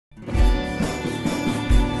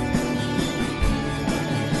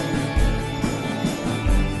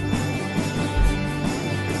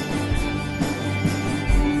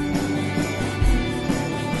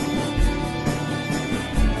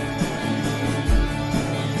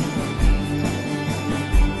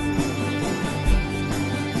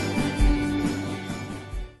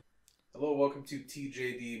welcome to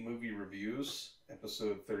TJD Movie Reviews,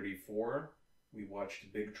 episode 34. We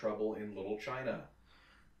watched Big Trouble in Little China.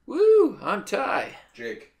 Woo! I'm Ty.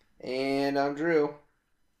 Jake. And I'm Drew.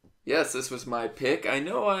 Yes, this was my pick. I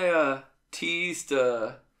know I teased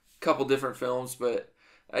a couple different films, but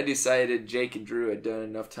I decided Jake and Drew had done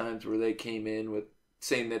enough times where they came in with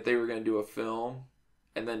saying that they were going to do a film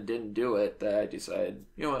and then didn't do it, that I decided,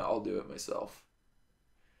 you know what, I'll do it myself.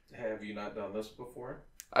 Have you not done this before?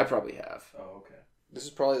 I probably have. Oh, okay. This is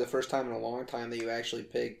probably the first time in a long time that you actually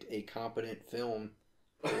picked a competent film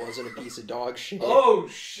that wasn't a piece of dog shit. Oh,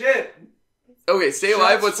 shit! Okay, Stay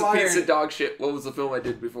Alive. Shots What's a piece fired. of dog shit? What was the film I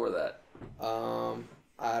did before that?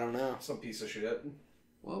 I don't know. Some piece of shit.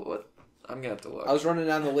 Well, what? I'm going to have to look. I was running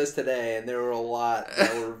down the list today, and there were a lot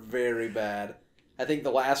that were very bad. I think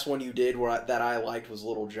the last one you did that I liked was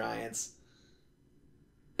Little Giants.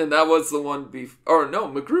 And that was the one or no,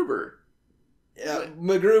 MacGruber. Yeah,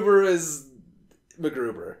 MacGruber is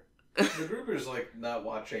MacGruber. MacGruber's like not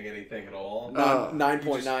watching anything at all.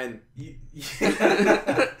 9.9.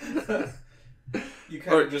 You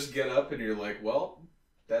kind of just get up and you're like, well,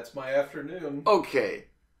 that's my afternoon. Okay,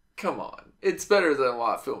 come on. It's better than a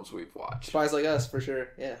lot of films we've watched. Spies Like Us, for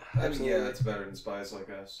sure. Yeah, absolutely. Yeah, it's better than Spies Like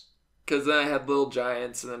Us. Because then I had Little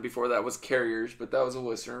Giants, and then before that was Carriers, but that was a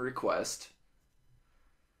listener request.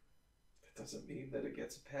 That doesn't mean that it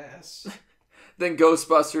gets a pass. Then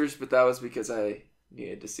Ghostbusters, but that was because I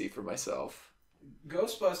needed to see for myself.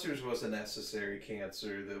 Ghostbusters was a necessary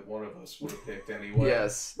cancer that one of us would have picked anyway.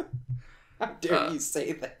 Yes. How dare you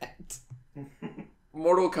say that?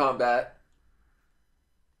 Mortal Kombat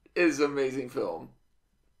is an amazing film.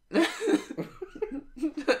 Alright,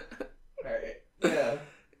 yeah.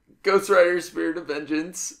 Ghost Rider Spirit of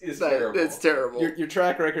Vengeance. Terrible. It's terrible. Your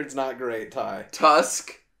track record's not great, Ty.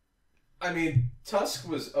 Tusk. I mean, Tusk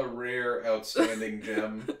was a rare, outstanding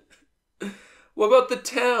gem. What about The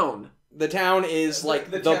Town? The Town is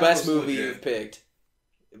like The the Town best was movie legit. you've picked.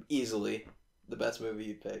 Easily. The best movie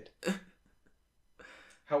you've picked.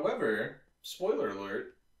 However, spoiler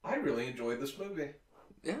alert, I really enjoyed this movie.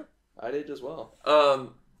 Yeah. I did as well.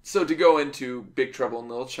 So to go into Big Trouble in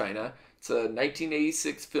Little China, it's a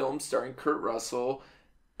 1986 film starring Kurt Russell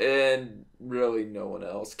and really no one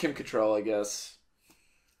else. Kim Cattrall, I guess.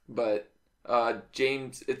 But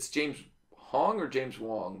it's James Hong or James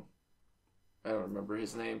Wong? I don't remember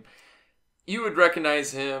his name. You would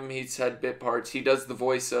recognize him. He's had bit parts. He does the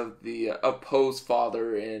voice of Poe's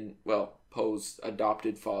father in, Poe's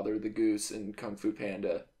adopted father, the goose in Kung Fu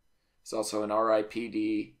Panda. He's also in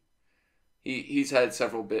R.I.P.D. He's had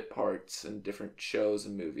several bit parts in different shows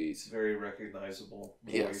and movies. Very recognizable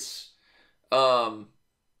voice. Yes.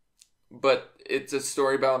 But it's a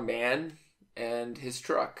story about a man and his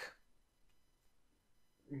truck.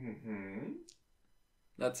 Mm-hmm.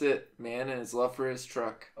 That's it. Man and his love for his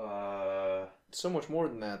truck. So much more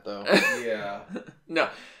than that, though. Yeah. No.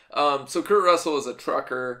 So Kurt Russell is a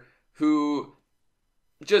trucker who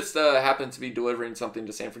just happened to be delivering something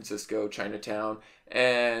to San Francisco, Chinatown,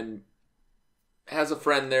 and has a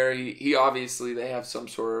friend there. He obviously, they have some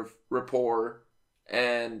sort of rapport,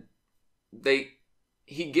 and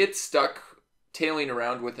he gets stuck tailing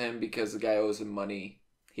around with him because the guy owes him money.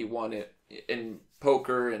 He won it in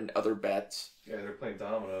poker and other bets. Yeah, they're playing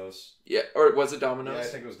dominoes. Yeah, or was it dominoes? Yeah, I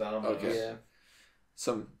think it was dominoes. Okay. Yeah.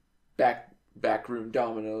 Some backroom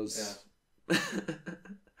dominoes. Yeah.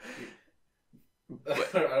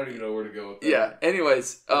 I don't even know where to go with that. Yeah.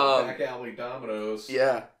 Anyways, back alley dominoes.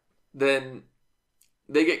 yeah. Then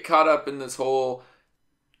they get caught up in this whole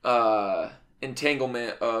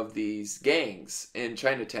entanglement of these gangs in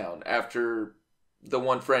Chinatown after the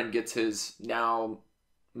one friend gets his now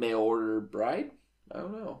mail order bride. I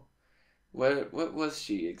don't know. What was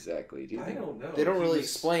she exactly? Do you think? I don't know. They don't He really was-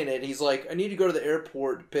 explain it. He's like, I need to go to the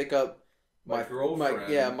airport to pick up My girlfriend.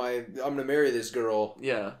 I'm gonna marry this girl.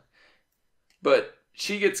 Yeah. But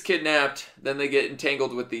she gets kidnapped, then they get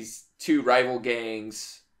entangled with these two rival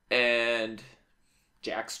gangs, and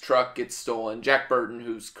Jack's truck gets stolen. Jack Burton,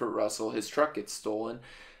 who's Kurt Russell, his truck gets stolen.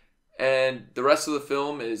 And the rest of the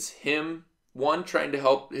film is him, one, trying to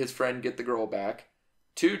help his friend get the girl back,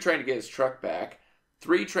 two, trying to get his truck back,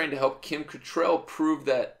 three, trying to help Kim Cattrall prove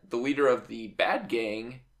that the leader of the bad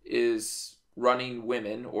gang is running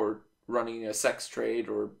women or running a sex trade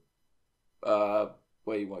or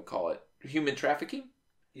what do you want to call it? Human trafficking?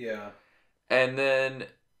 Yeah. And then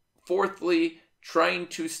fourthly, trying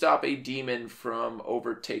to stop a demon from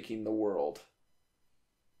overtaking the world.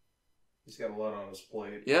 He's got a lot on his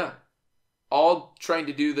plate. Yeah. All trying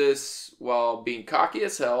to do this while being cocky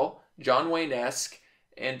as hell, John Wayne-esque,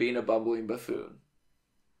 and being a bumbling buffoon.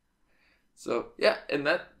 So, yeah, and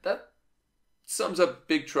that sums up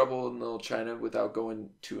Big Trouble in Little China without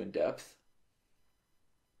going too in depth.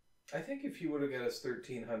 I think if he would have got us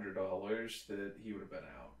 $1,300, that he would have been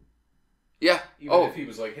out. Yeah. Even if he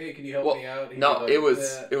was like, "Hey, can you help me out?" No, like, it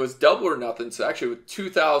was double or nothing. So actually, with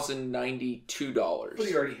 $2,092. But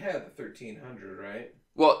he already had the 1,300, right?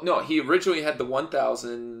 Well, no, he originally had the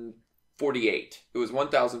 1,048. It was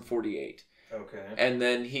 1,048. Okay. And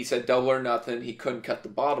then he said double or nothing. He couldn't cut the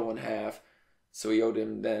bottle in half, so he owed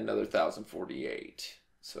him then another 1,048.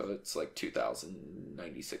 So it's like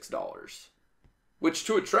 $2,096, which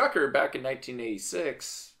to a trucker back in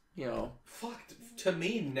 1986, you know. Fuck, to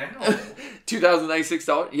me now.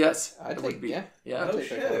 $2,096. Yes, I'd it take, would be. yeah. Yeah, I'd take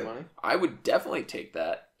that kind of money. I would definitely take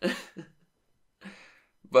that.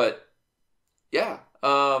 But yeah,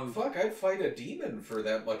 fuck, I'd fight a demon for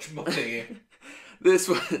that much money. This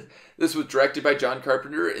was directed by John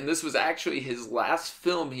Carpenter, and this was actually his last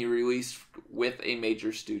film he released with a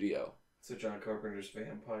major studio. So John Carpenter's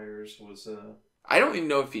Vampires was I don't even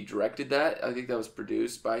know if he directed that. I think that was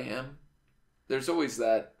produced by him. There's always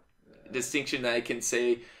that distinction that I can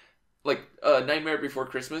say, like Nightmare Before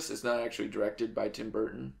Christmas is not actually directed by Tim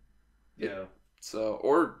Burton. Yeah.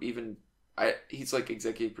 Or even he's like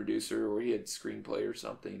executive producer, or he had screenplay or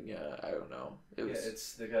something. Yeah, I don't know.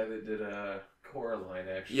 It's the guy that did Coraline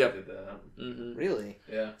actually did that. Mm-hmm. Really?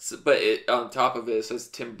 Yeah. So, but on top of it says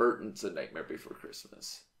Tim Burton's A Nightmare Before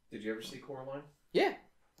Christmas. Did you ever see Coraline? Yeah.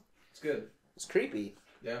 It's good. It's creepy.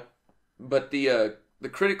 Yeah. But the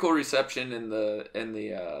critical reception and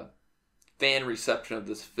the fan reception of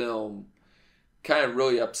this film kind of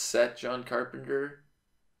really upset John Carpenter.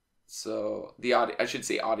 So I should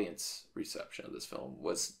say audience reception of this film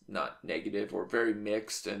was not negative or very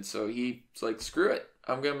mixed, and so he's like, screw it,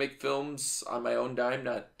 I'm gonna make films on my own dime,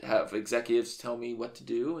 not have executives tell me what to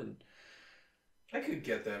do. And I could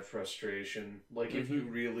get that frustration, like if you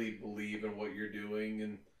really believe in what you're doing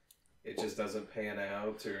and it just doesn't pan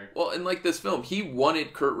out, or and like this film, he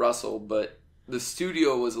wanted Kurt Russell, but the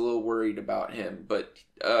studio was a little worried about him. But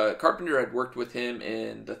Carpenter had worked with him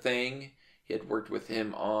in The Thing. He had worked with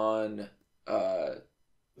him on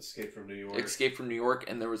Escape from New York.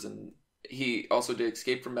 And he also did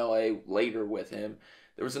Escape from LA later with him.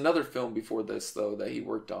 There was another film before this, though, that he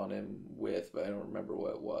worked on him with, but I don't remember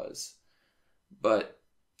what it was. But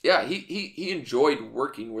yeah, he enjoyed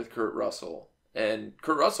working with Kurt Russell. And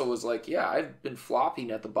Kurt Russell was like, yeah, I've been flopping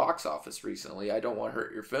at the box office recently. I don't want to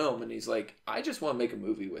hurt your film. And he's like, I just want to make a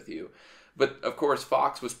movie with you. But, of course,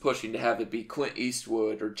 Fox was pushing to have it be Clint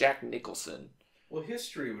Eastwood or Jack Nicholson. Well,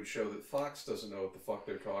 history would show that Fox doesn't know what the fuck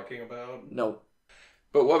they're talking about. No.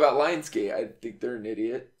 But what about Lionsgate? I think they're an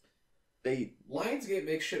idiot. Lionsgate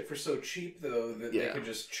makes shit for so cheap, though, that they could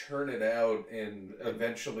just churn it out and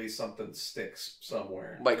eventually something sticks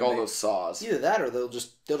somewhere. Like those Saws. Either that, or they'll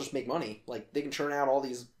just make money. Like, they can churn out all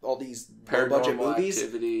these Paranormal budget movies,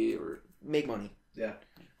 Activity, or make money. Yeah,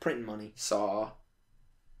 printing money. Saw.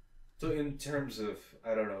 So in terms of,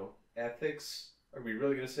 I don't know, ethics, are we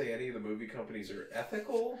really going to say any of the movie companies are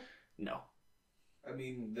ethical? No. I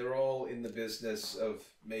mean, they're all in the business of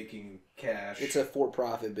making cash. It's a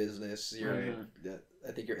for-profit business. Right.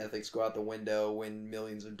 I think your ethics go out the window when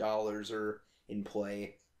millions of dollars are in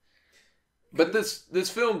play. But this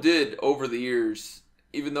film did, over the years,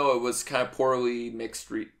 even though it was kind of poorly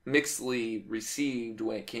mixedly received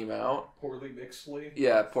when it came out. Poorly mixedly?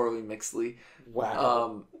 Yeah, poorly mixedly.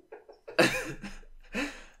 Wow.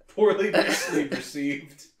 Poorly mixedly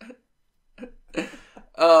received.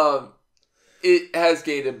 It has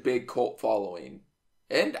gained a big cult following,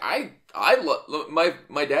 and I love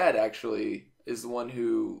my dad actually is the one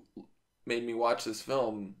who made me watch this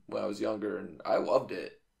film when I was younger, and I loved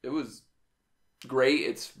it. It was great.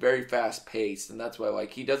 It's very fast paced, and that's why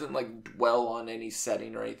he doesn't dwell on any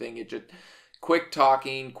setting or anything. It just quick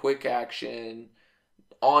talking, quick action,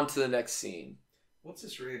 on to the next scene. What's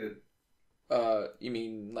this rated? You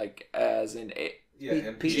mean as in a?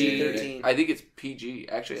 Yeah, PG-13. I think it's PG.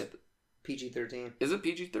 Actually, PG-13. Is it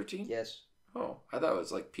PG-13? Yes. Oh, I thought it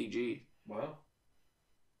was PG. Wow.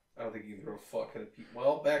 I don't think you can throw a fuck at a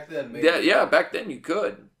Well, back then, maybe. Yeah, back then you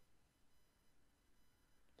could.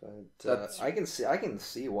 But I can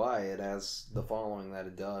see why it has the following that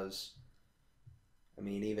it does. I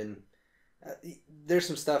mean, even there's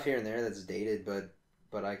some stuff here and there that's dated,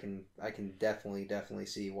 but I can definitely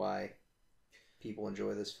see why people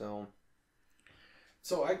enjoy this film.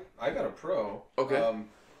 So I got a pro. Okay.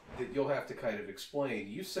 That you'll have to kind of explain.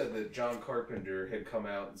 You said that John Carpenter had come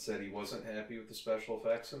out and said he wasn't happy with the special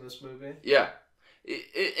effects in this movie. Yeah.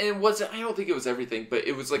 It wasn't, I don't think it was everything, but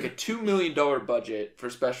it was a $2 million budget for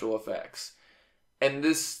special effects. And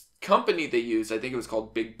this company they used, I think it was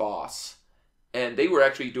called Big Boss, and they were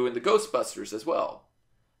actually doing the Ghostbusters as well.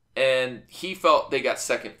 And he felt they got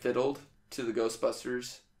second fiddled to the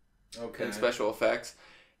Ghostbusters in special effects.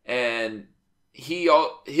 And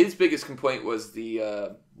his biggest complaint was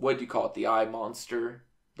the what do you call it? The eye monster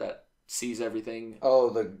that sees everything.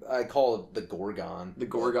 Oh, I call it the Gorgon. The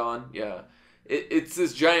Gorgon, yeah. It's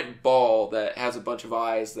this giant ball that has a bunch of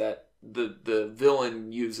eyes that the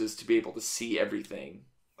villain uses to be able to see everything.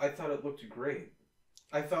 I thought it looked great.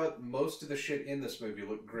 I thought most of the shit in this movie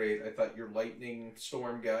looked great. I thought your lightning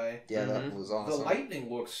storm guy... Yeah, that was awesome. The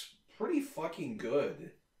lightning looks pretty fucking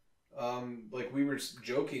good. Like we were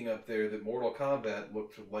joking up there that Mortal Kombat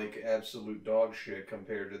looked like absolute dog shit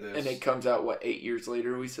compared to this. And it comes out, 8 years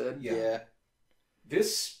later, we said? Yeah.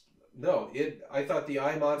 I thought the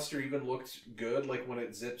eye monster even looked good, like when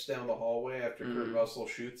it zips down the hallway after Kurt Russell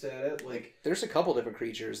shoots at it. Like, there's a couple different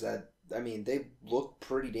creatures that, I mean, they look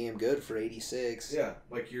pretty damn good for 86. Yeah,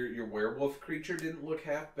 like your werewolf creature didn't look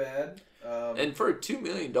half bad. And for a $2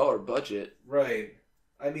 million budget. Right.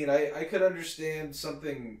 I mean, I could understand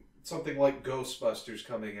something like Ghostbusters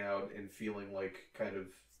coming out and feeling like kind of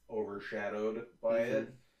overshadowed by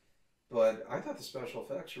it. But I thought the special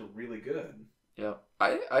effects were really good. Yeah,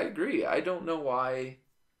 I agree. I don't know why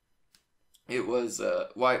it was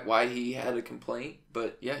why he had a complaint,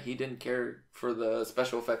 but yeah, he didn't care for the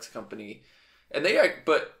special effects company, and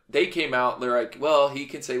they came out. They're like, well, he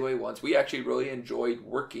can say what he wants. We actually really enjoyed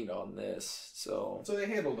working on this, so they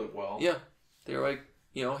handled it well. Yeah, they were like,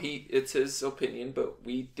 it's his opinion, but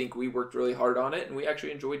we think we worked really hard on it, and we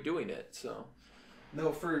actually enjoyed doing it. So.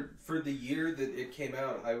 No, for the year that it came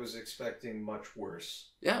out, I was expecting much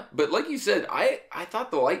worse. Yeah, but like you said, I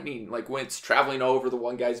thought the lightning, like when it's traveling all over the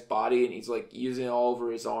one guy's body and he's like using it all over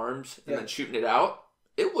his arms and then shooting it out,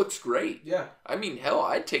 it looks great. Yeah. I mean, hell,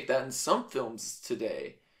 I'd take that in some films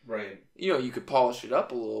today. Right. You could polish it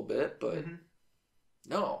up a little bit, but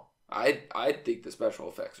no, I think the special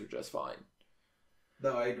effects are just fine.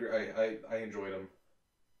 No, I agree. I enjoyed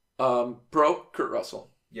them. Pro, Kurt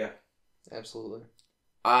Russell. Yeah. Absolutely.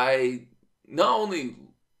 I not only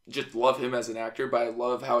just love him as an actor, but I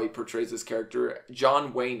love how he portrays his character.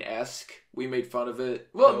 John Wayne-esque. We made fun of it.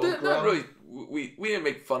 Well, not really. We didn't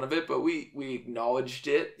make fun of it, but we acknowledged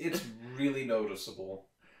it. It's really noticeable.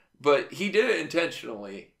 But he did it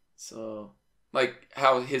intentionally. So, like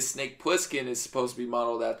how his Snake Plissken is supposed to be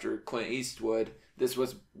modeled after Clint Eastwood, this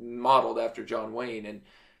was modeled after John Wayne. And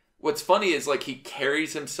what's funny is like he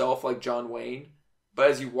carries himself like John Wayne. But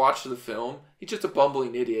as you watch the film, he's just a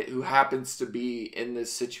bumbling idiot who happens to be in this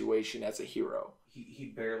situation as a hero.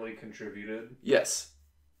 He barely contributed. Yes.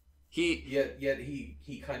 Yet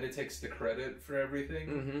he kind of takes the credit for everything.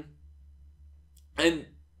 Mm-hmm. And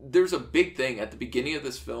there's a big thing at the beginning of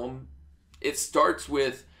this film. It starts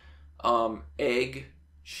with Egg,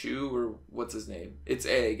 Shu, or what's his name? It's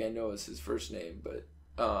Egg. I know it's his first name, but...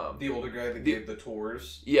 the older guy that gave the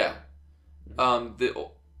tours? Yeah.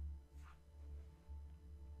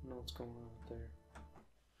 What's going on up there?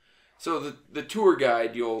 So the tour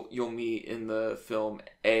guide you'll meet in the film,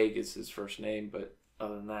 Egg is his first name, but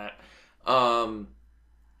other than that,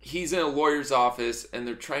 he's in a lawyer's office and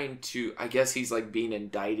they're trying to, I guess he's like being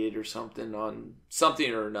indicted or something on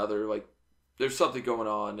something or another, like there's something going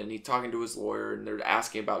on, and he's talking to his lawyer and they're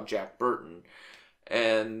asking about Jack Burton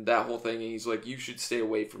and that whole thing, and he's like, you should stay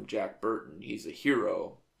away from Jack Burton, he's a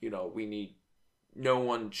hero, no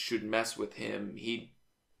one should mess with him, he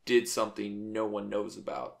did something no one knows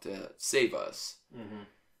about to save us.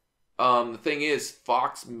 The thing is,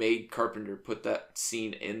 Fox made Carpenter put that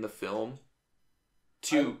scene in the film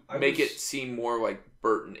to make it seem more like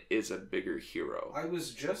Burton is a bigger hero. I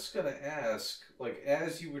was just going to ask, like,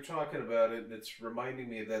 as you were talking about it, and it's reminding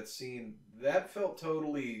me of that scene, that felt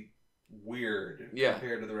totally weird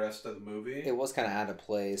compared to the rest of the movie. It was kind of out of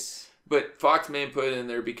place. But Fox made him put it in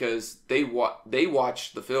there because they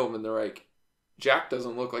watched the film and they're like, Jack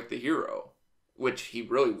doesn't look like the hero, which he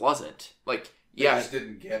really wasn't. Like, they just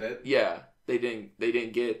didn't get it. Yeah, they didn't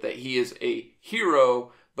get it that he is a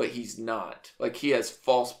hero, but he's not. Like, he has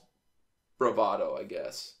false bravado, I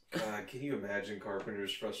guess. God, can you imagine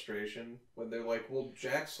Carpenter's frustration when they're like, "Well,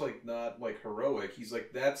 Jack's like not like heroic." He's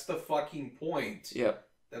like, "That's the fucking point. Yeah,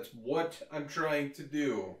 that's what I'm trying to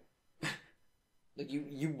do." Like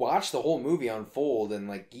you watch the whole movie unfold, and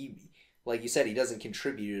like you said, he doesn't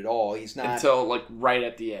contribute at all. He's not until like right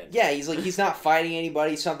at the end. Yeah, he's not fighting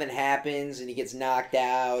anybody. Something happens and he gets knocked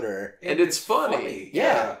out, and it's funny.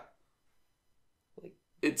 Yeah.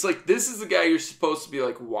 It's like this is the guy you're supposed to be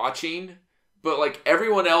like watching, but like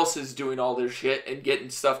everyone else is doing all their shit and getting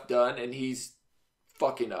stuff done, and he's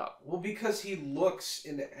fucking up. Well, because he looks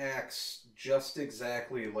and acts just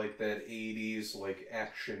exactly like that 80s like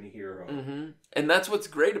action hero. Mm-hmm. And that's what's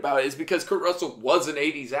great about it, is because Kurt Russell was an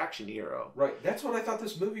 80s action hero. Right. That's what I thought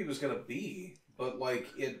this movie was going to be. But like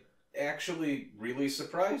it actually really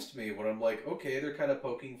surprised me when I'm like, okay, they're kind of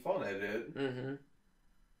poking fun at it. Mm-hmm.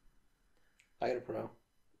 I got a pro.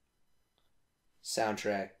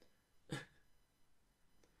 Soundtrack.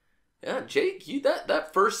 Yeah, Jake, you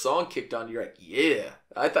that first song kicked on, you're like, yeah.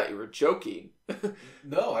 I thought you were joking.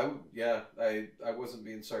 No, I wasn't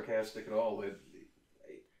being sarcastic at all.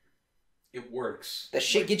 It works. That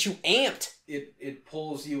shit gets you amped. It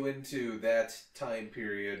pulls you into that time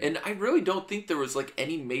period. And I really don't think there was like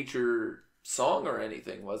any major song or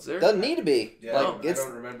anything, was there? Doesn't need to be. Yeah, like, I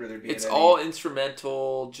don't remember there being It's any... all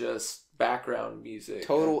instrumental, just background music.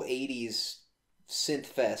 Total 80s synth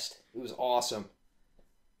fest. It was awesome.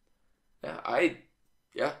 Yeah, I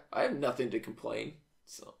have nothing to complain.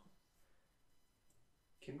 So,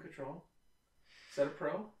 Kim Cattrall? Is that a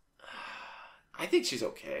pro? I think she's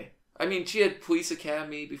okay. I mean, she had Police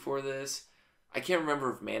Academy before this. I can't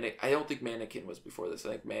remember if I don't think Mannequin was before this.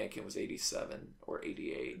 I think Mannequin was 87 or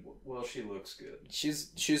 88. Well, she looks good.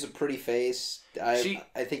 She's a pretty face. I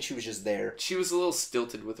think she was just there. She was a little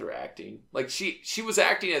stilted with her acting. Like she was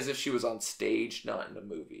acting as if she was on stage, not in a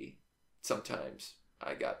movie. Sometimes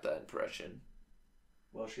I got that impression.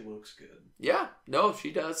 Well, she looks good. Yeah, no,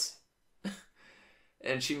 she does.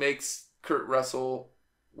 And she makes Kurt Russell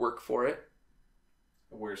work for it.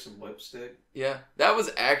 Wear some lipstick. Yeah, that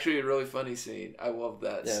was actually a really funny scene. I love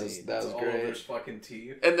that scene. That was all great. over his fucking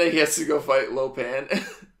teeth. And then he has to go fight Lopan.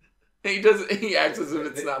 He acts as if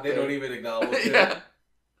it's not there. They don't even acknowledge it.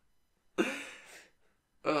 Yeah.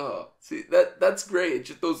 Oh, see, that's great.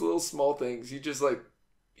 Just those little small things. You just like,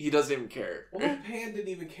 he doesn't even care. Well, Pan didn't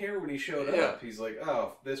even care when he showed Yeah. up. He's like,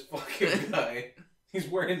 oh, this fucking guy. He's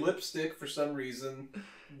wearing lipstick for some reason.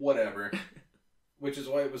 Whatever. Which is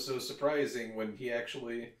why it was so surprising when he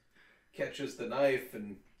actually catches the knife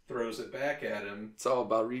and throws it back at him. It's all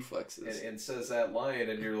about reflexes. And says that line,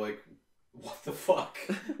 and you're like, what the fuck?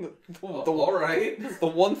 All right. The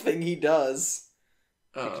one thing he does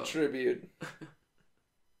to contribute.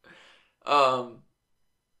 Another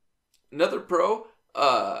pro,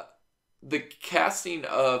 the casting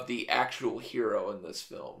of the actual hero in this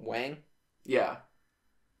film. Wang? Yeah.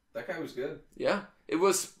 That guy was good. Yeah. It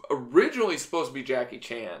was originally supposed to be Jackie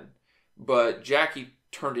Chan, but Jackie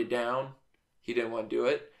turned it down. He didn't want to do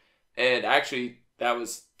it. And actually, that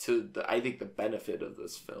was I think the benefit of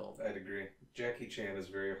this film. I'd agree. Jackie Chan is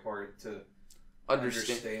very hard to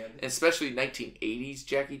understand. And especially 1980s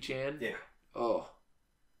Jackie Chan. Yeah. Oh.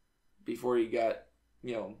 Before he got,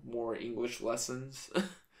 more English lessons.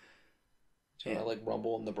 Like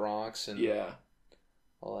Rumble in the Bronx and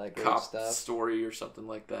all that great Cop stuff. Story or something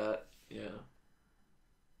like that. Yeah.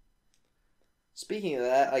 Speaking of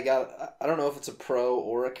that, I don't know if it's a pro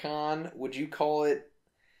or a con. Would you call it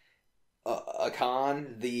a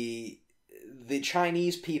con? The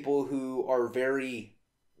Chinese people who are very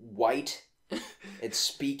white at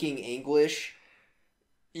speaking English.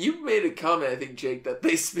 You made a comment, I think, Jake, that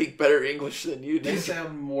they speak better English than you do. They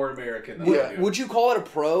sound more American than I you do. Would you call it a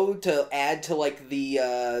pro to add to like the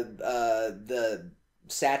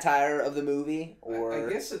satire of the movie? Or I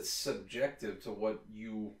guess it's subjective to what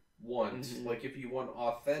you want. Mm-hmm. Like if you want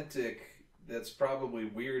authentic, that's probably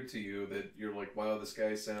weird to you that you're like, wow, this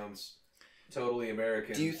guy sounds totally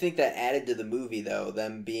American. Do you think that added to the movie though,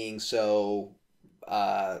 them being so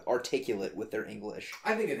articulate with their English?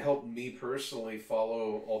 I think it helped me personally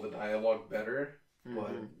follow all the dialogue better,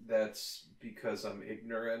 but that's because I'm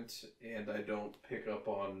ignorant and I don't pick up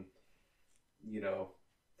on,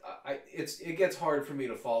 it gets hard for me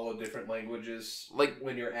to follow different languages, like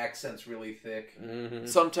when your accent's really thick. Mm-hmm.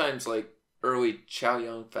 Sometimes, like early Chow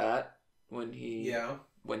Yun Fat, when he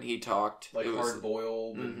talked, like hard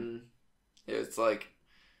boiled. Mm-hmm. It's like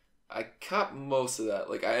I caught most of that.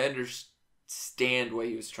 Like I understand what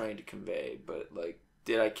he was trying to convey, but like,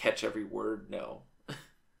 did I catch every word? No.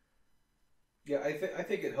 Yeah, I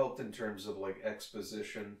think it helped in terms of like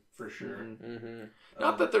exposition for sure. Mm-hmm.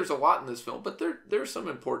 Not that there's a lot in this film, but there are some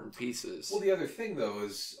important pieces. Well, the other thing though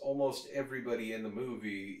is almost everybody in the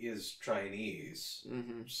movie is Chinese,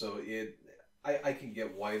 so I can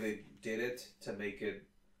get why they did it to make it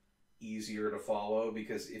easier to follow,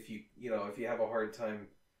 because if you have a hard time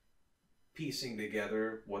piecing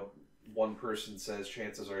together what one person says,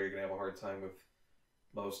 chances are you're gonna have a hard time with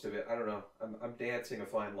most of it. I don't know. I'm dancing a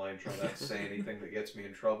fine line trying not to say anything that gets me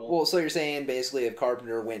in trouble. Well, so you're saying basically if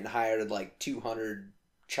Carpenter went and hired like 200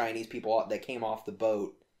 Chinese people that came off the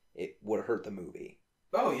boat, it would have hurt the movie.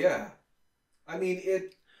 Oh, yeah. I mean,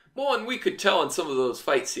 it... Well, and we could tell in some of those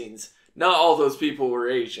fight scenes, Not all those people were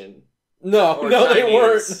Asian. No, they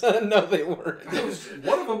weren't. No, they weren't.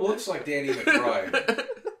 One of them looks like Danny McBride.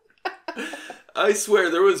 I swear,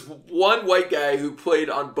 there was one white guy who played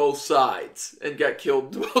on both sides and got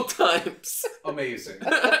killed both times. Amazing.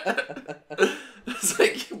 It's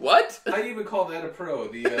like, what? I'd even call that a pro.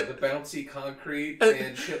 The bouncy concrete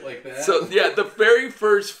and shit like that. So, yeah, the very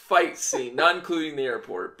first fight scene, not including the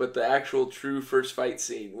airport, but the actual true first fight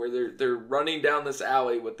scene where they're running down this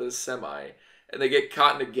alley with this semi, and they get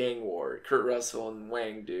caught in a gang war. Kurt Russell and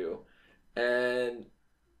Wang do. And,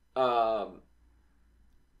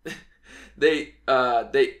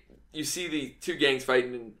 you see the two gangs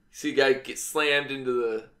fighting, and you see a guy get slammed into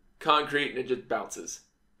the concrete, and it just bounces.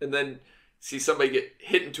 And then see somebody get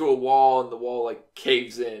hit into a wall, and the wall like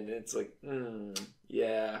caves in. And it's like,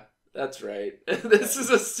 yeah, that's right. This is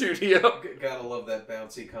a studio. Gotta love that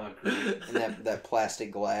bouncy concrete and that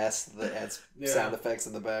plastic glass that adds sound effects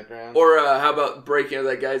in the background. Or how about breaking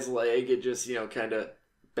that guy's leg? It just kind of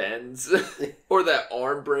bends. Or that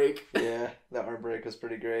arm break. Yeah, that arm break was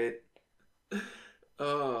pretty great.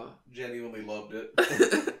 Genuinely loved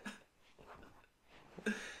it.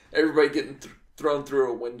 Everybody getting thrown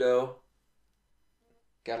through a window.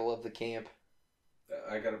 Gotta love the camp.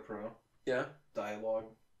 I got a pro. Yeah. Dialogue.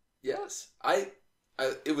 Yes.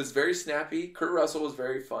 It was very snappy. Kurt Russell was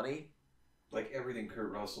very funny. Like everything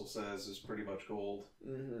Kurt Russell says is pretty much gold.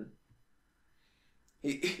 Mm-hmm.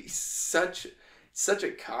 He's such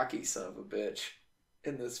a cocky son of a bitch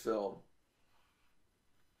in this film.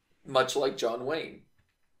 Much like John Wayne.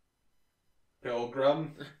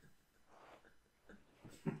 Pilgrim.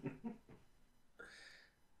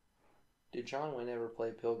 Did John Wayne ever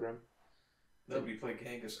play Pilgrim? No, he played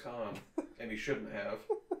Genghis Khan, and he shouldn't have.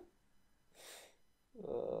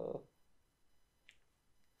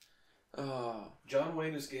 John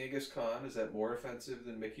Wayne as Genghis Khan, is that more offensive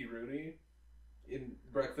than Mickey Rooney in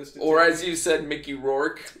Breakfast at Or Tiffany's? as you said, Mickey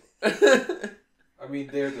Rourke. I mean,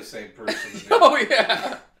 they're the same person. Oh,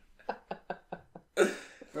 yeah.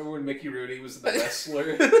 Remember when Mickey Rooney was the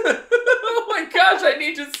wrestler? Oh my gosh, I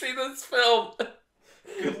need to see this film.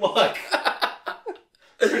 Good luck.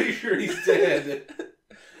 Pretty sure he's dead.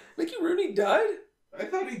 Mickey Rooney died? I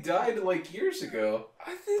thought he died like years ago.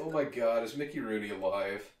 I think. Oh my god, is Mickey Rooney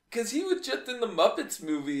alive? Because he was just in the Muppets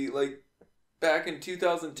movie, like, back in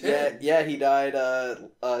 2010. Yeah, he died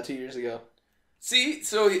 2 years ago. See,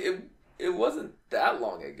 so it wasn't that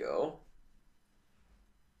long ago.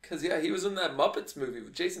 Because, yeah, he was in that Muppets movie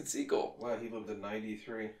with Jason Segel. Wow, he lived in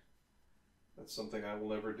 93. That's something I will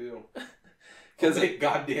never do. I'll make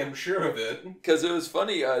goddamn sure of it. Because it was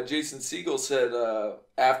funny, Jason Segel said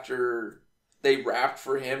after they rapped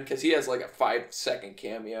for him, because he has like a 5-second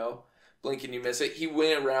cameo, blink and you miss it, he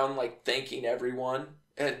went around like thanking everyone,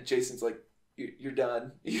 and Jason's like, you're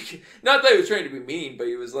done. Not that he was trying to be mean, but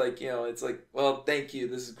he was like, it's like, well, thank you,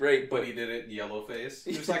 this is great. But he did it in yellow face.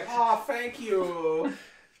 He was like, oh, thank you.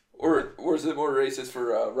 Or was it more racist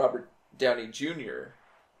for Robert Downey Jr.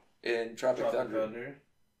 in Tropic Thunder?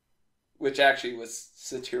 Which actually was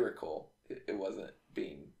satirical. It wasn't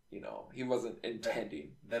being, he wasn't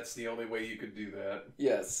intending. That's the only way you could do that.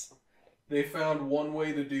 Yes. They found one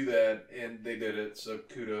way to do that, and they did it, so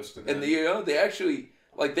kudos to them. And they actually,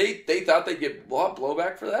 like, they thought they'd get a lot of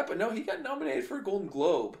blowback for that, but no, he got nominated for a Golden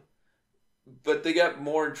Globe. But they got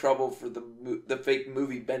more in trouble for the fake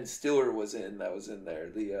movie Ben Stiller was in that was in there.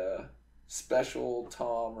 The Special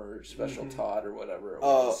Tom or Special Todd or whatever it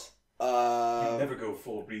was. You never go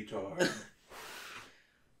full retard.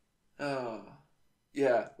 Oh,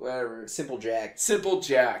 yeah, whatever. Simple Jack. Simple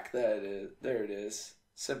Jack, that is. There it is.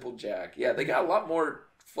 Simple Jack. Yeah, they got a lot more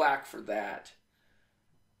flack for that.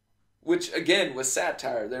 Which, again, was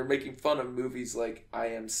satire. They're making fun of movies like I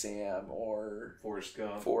Am Sam or Forrest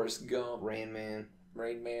Gump. Rain Man.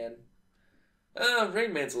 Rain Man.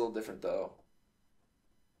 Rain Man's a little different, though.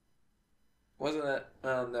 Wasn't that?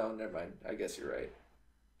 Oh, no, never mind. I guess you're right.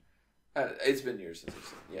 It's been years since I've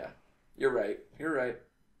seen it. Yeah, you're right. You're right.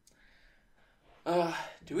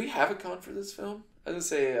 Do we have a con for this film? I was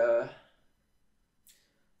gonna say,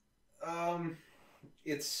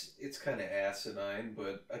 It's kind of asinine,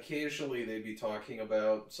 but occasionally they'd be talking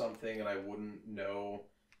about something and I wouldn't know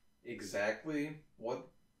exactly what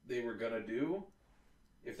they were gonna do,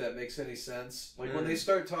 if that makes any sense. Like when they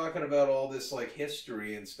start talking about all this like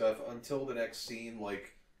history and stuff until the next scene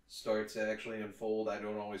like starts to actually unfold, I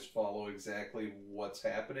don't always follow exactly what's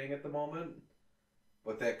happening at the moment.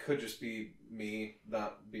 But that could just be me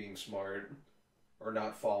not being smart or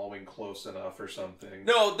not following close enough or something.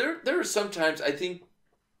 No, there are sometimes I think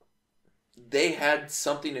they had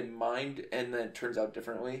something in mind and then it turns out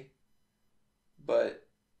differently. But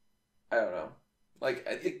I don't know. Like,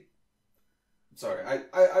 I think... Sorry,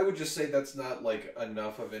 I would just say that's not, like,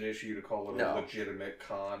 enough of an issue to call it a legitimate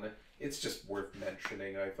con. It's just worth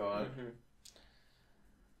mentioning, I thought.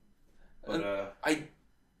 But,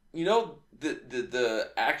 You know, the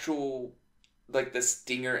actual, like, the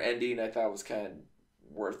stinger ending I thought was kind of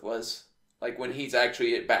worthless. Like, when he's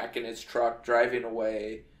actually back in his truck, driving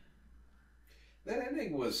away. That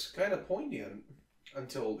ending was kind of poignant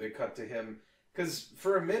until it cut to him. Because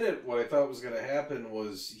for a minute, what I thought was going to happen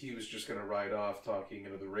was he was just going to ride off talking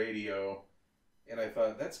into the radio. And I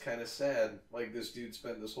thought, that's kind of sad. Like, this dude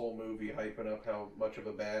spent this whole movie hyping up how much of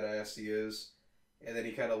a badass he is. And then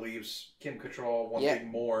he kind of leaves Kim Cattrall wanting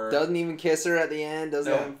more. Doesn't even kiss her at the end.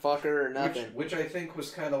 Doesn't even fuck her or nothing. Which I think was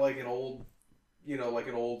kind of like an old... You know, like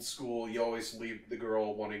an old school, you always leave the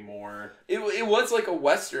girl wanting more. It was like a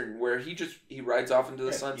Western where he rides off into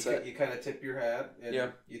the sunset. You kind of tip your hat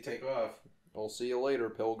and you take off. I'll see you later,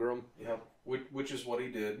 Pilgrim. Yeah, which is what he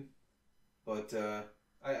did. But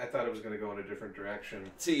I thought it was going to go in a different direction.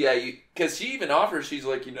 See, because she even offers, she's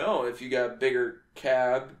like, if you got a bigger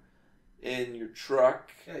cab in your truck.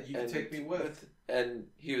 Yeah, you can take me with. And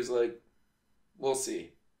he was like, we'll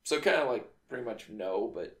see. So kind of like pretty much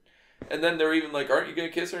no, but... And then they're even like, aren't you going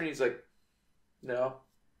to kiss her? And he's like, no.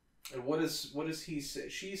 And what does he say?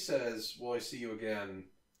 She says, will I see you again?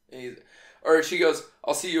 Or she goes,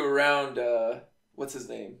 I'll see you around, what's his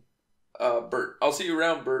name? Bert. I'll see you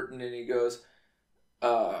around, Burton. And he goes,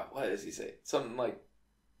 what does he say? Something like,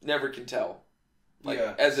 never can tell. Like,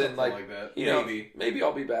 as in like that. Maybe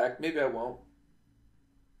I'll be back. Maybe I won't.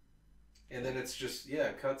 And then it's just,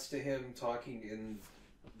 cuts to him talking in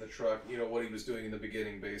the truck, what he was doing in the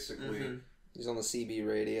beginning, basically. Mm-hmm. He's on the CB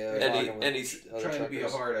radio. And he's trying to be a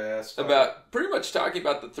hard ass. About, pretty much talking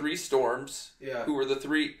about the three storms. Yeah. Who were the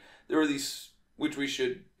three, there were these, which we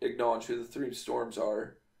should acknowledge who the three storms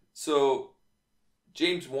are. So,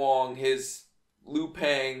 James Wong, his Liu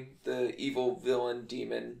Pang, the evil villain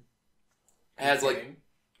demon, has Liu like, Kang?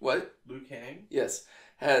 What? Liu Kang? Yes.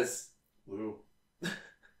 Has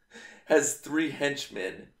three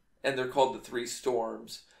henchmen, and they're called the three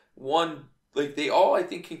storms. One, like, they all, I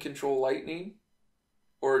think, can control lightning,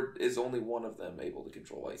 or is only one of them able to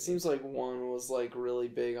control lightning? Seems like one was, like, really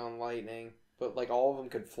big on lightning, but, like, all of them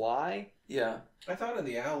could fly? Yeah. I thought in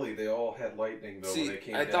the alley they all had lightning, though, when they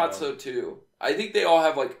came down. I thought so, too. I think they all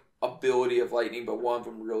have, like, ability of lightning, but one of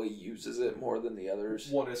them really uses it more than the others.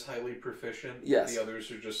 One is highly proficient. Yes. The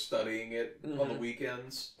others are just studying it on the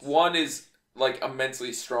weekends. One is, like,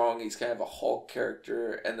 immensely strong. He's kind of a Hulk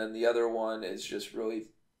character, and then the other one is just really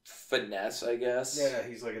finesse, I guess. Yeah,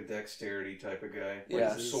 he's like a dexterity type of guy.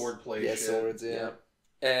 Yeah. Sword play yeah, shit. Swords, yeah.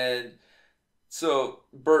 And so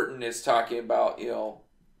Burton is talking about,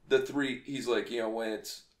 the three, he's like, when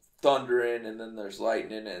it's thundering and then there's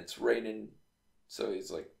lightning and it's raining. So he's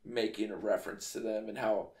like making a reference to them and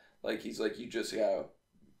how, like, he's like, you just gotta,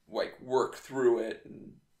 like, work through it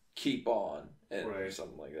and keep on and or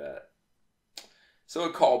something like that. So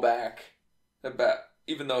a callback about,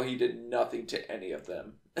 even though he did nothing to any of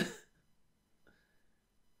them.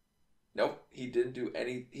 Nope, he didn't do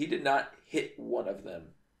any. He did not hit one of them.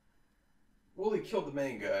 Well, he killed the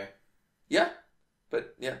main guy. Yeah,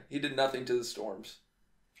 but he did nothing to the storms.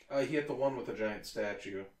 He hit the one with the giant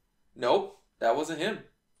statue. Nope, that wasn't him.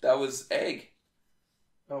 That was Egg.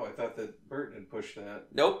 Oh, I thought that Burton had pushed that.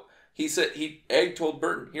 Nope. He said Egg told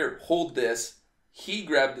Burton, "Here, hold this." He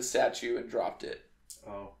grabbed the statue and dropped it.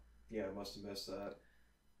 Oh, yeah, I must have missed that.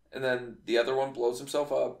 And then the other one blows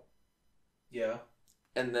himself up. Yeah.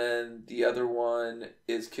 And then the other one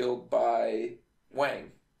is killed by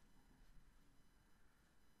Wang.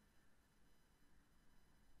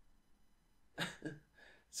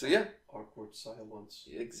 So yeah. Awkward silence.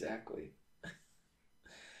 Exactly.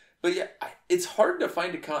 But yeah, it's hard to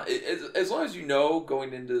find a con. As long as you know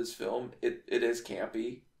going into this film, it is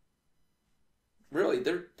campy. Really,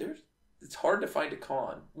 it's hard to find a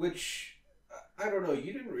con. Which, I don't know,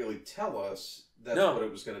 you didn't really tell us that's what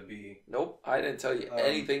it was going to be. Nope, I didn't tell you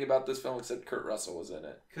anything about this film except Kurt Russell was in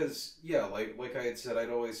it. Because, like I had said, I'd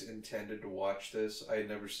always intended to watch this. I had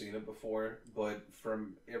never seen it before, but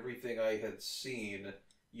from everything I had seen,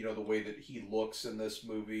 the way that he looks in this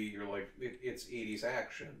movie, you're like, it's 80s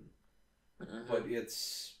action. Mm-hmm. But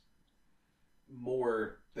it's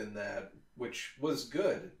more than that, which was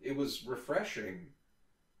good. It was refreshing.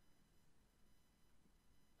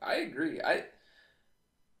 I agree.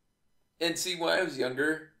 And see, when I was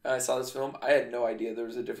younger, and I saw this film, I had no idea there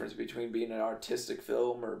was a difference between being an artistic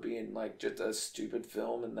film or being, like, just a stupid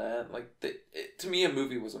film and that. Like, to me, a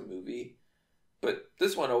movie was a movie. But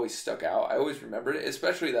this one always stuck out. I always remembered it,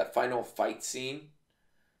 especially that final fight scene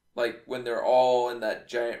Like when they're all in that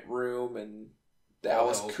giant room and the All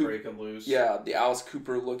Alice hell's Cooper, breaking loose. yeah, the Alice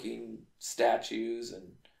Cooper looking statues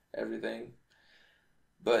and everything.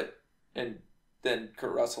 But and then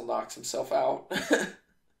Kurt Russell knocks himself out.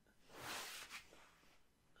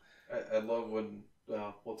 I love when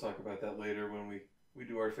we'll talk about that later when we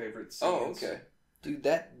do our favorite scenes. Oh, okay. Dude,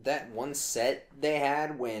 that one set they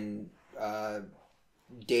had when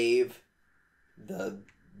Dave, the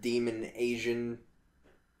demon Asian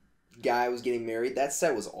guy, was getting married, that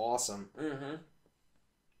set was awesome. Mm-hmm.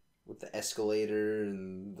 With the escalator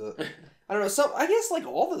and the... I don't know, I guess like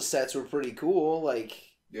all the sets were pretty cool. Like...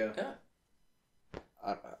 Yeah.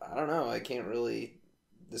 I don't know, I can't really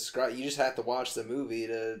describe... You just have to watch the movie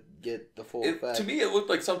to get the full effect. To me, it looked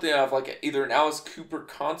like something out of like either an Alice Cooper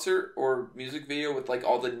concert or music video with like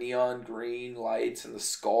all the neon green lights and the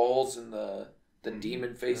skulls and the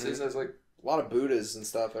demon faces. Mm-hmm. I was like... A lot of Buddhas and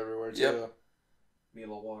stuff everywhere, too. Yep.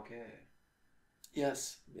 Milwaukee.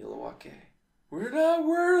 Yes, Milwaukee. We're not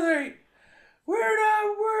worthy! We're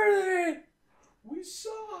not worthy! We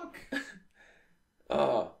suck!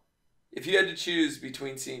 If you had to choose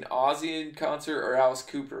between seeing Ozzy in concert or Alice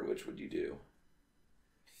Cooper, which would you do?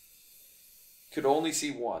 Could only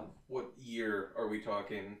see one. What year are we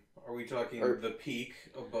talking? Are we talking the peak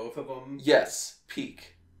of both of them? Yes,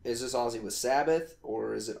 peak. Is this Ozzy with Sabbath,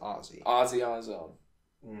 or is it Ozzy? Ozzy on his own.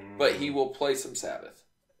 But he will play some Sabbath.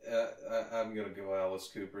 I'm going to go Alice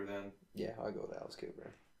Cooper then. Yeah, I'll go with Alice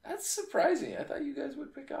Cooper. That's surprising. I thought you guys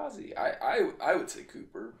would pick Ozzy. I would say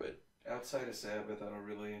Cooper, but... Outside of Sabbath, I don't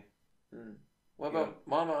really... What about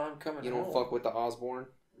Mama, I'm Coming You Home? don't fuck with the Osbourne?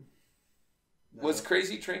 No. Was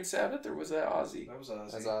Crazy Train Sabbath, or was that Ozzy? That was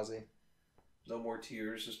Ozzy. That's Ozzy. No More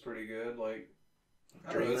Tears is pretty good. Like,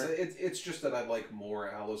 I don't know. It's just that I like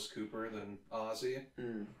more Alice Cooper than Ozzy.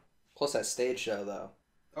 Plus that stage show, though.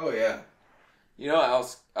 Oh, yeah. You know,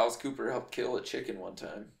 Alice Cooper helped kill a chicken one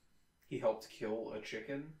time. He helped kill a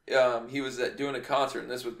chicken? He was doing a concert,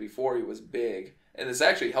 and this was before he was big, and this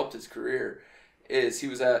actually helped his career, is he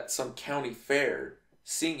was at some county fair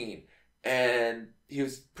singing, and he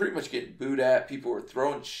was pretty much getting booed at. People were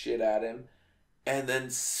throwing shit at him, and then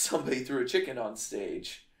somebody threw a chicken on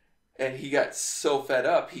stage, and he got so fed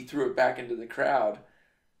up, he threw it back into the crowd,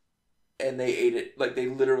 and they ate it. Like, they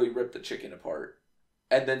literally ripped the chicken apart,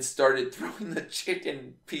 and then started throwing the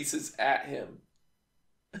chicken pieces at him.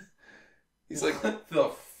 He's like, what the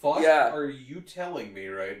fuck are you telling me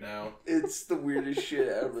right now? It's the weirdest shit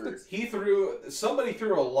ever. Somebody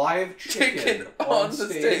threw a live chicken on the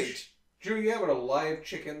stage. Drew, you ever had a live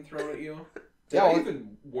chicken thrown at you? Did I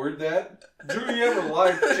even word that? Drew, you ever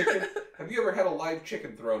live chicken? Have you ever had a live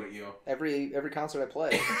chicken thrown at you? Every concert I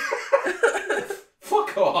play.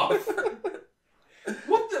 Fuck off.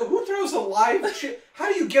 Who throws a live chicken?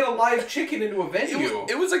 How do you get a live chicken into a venue?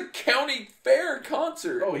 It was a county fair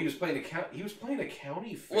concert. Oh, he was playing a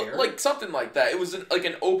county fair? Well, like something like that. It was like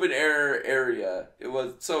an open air area. It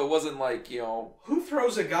wasn't like, Who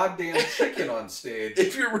throws a goddamn chicken on stage?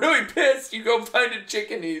 If you're really pissed, you go find a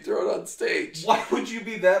chicken and you throw it on stage. Why would you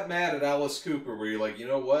be that mad at Alice Cooper where you're like, you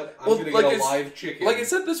know what? I'm gonna get a live chicken. Like I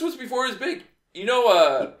said, this was before he was big. You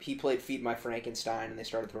know, he played Feed My Frankenstein, and they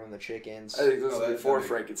started throwing the chickens. I think this was before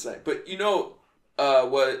Frankenstein. But you know,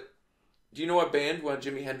 what? Do you know what band one of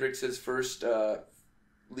Jimi Hendrix's first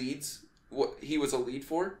leads? What he was a lead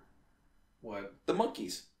for? What? The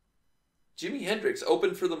Monkees. Jimi Hendrix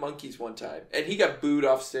opened for the Monkees one time, and he got booed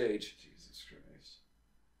off stage. Jesus Christ!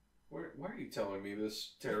 Why are you telling me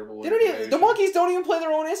this terrible? The Monkees don't even play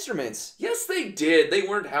their own instruments. Yes, they did. They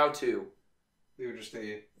learned how to. They were just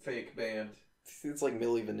a fake band. It's like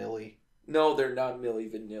Milli Vanilli. No, they're not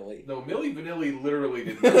Milli Vanilli. No, Milli Vanilli literally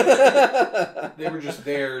didn't. They were just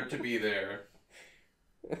there to be there.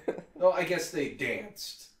 No, I guess they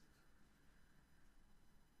danced.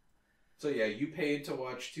 So yeah, you paid to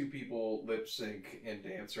watch two people lip sync and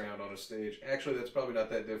dance around on a stage. Actually, that's probably not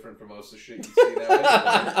that different from most of the shit you see now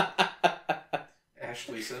anyway.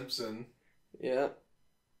 Ashley Simpson. Yeah.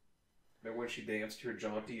 Remember when she danced her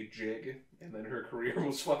jaunty jig and then her career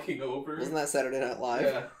was fucking over? Wasn't that Saturday Night Live?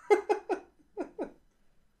 Yeah.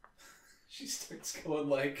 She starts going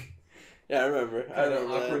like... Yeah, I remember. Kind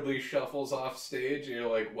of awkwardly shuffles off stage and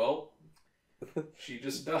you're like, well, she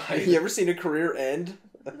just died. You ever seen a career end?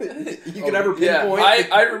 You can never pinpoint. Yeah,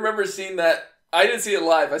 I remember seeing that. I didn't see it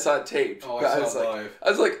live. I saw it taped. Oh, I saw it live. I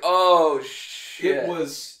was like, oh, shit. It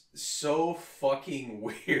was so fucking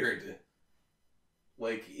weird.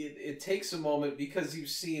 Like, it takes a moment because you've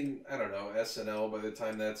seen, I don't know, SNL by the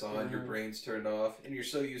time that's on, your brain's turned off, and you're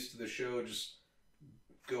so used to the show just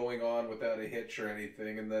going on without a hitch or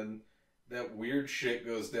anything, and then that weird shit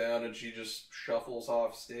goes down and she just shuffles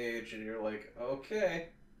off stage and you're like, okay,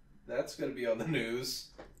 that's gonna be on the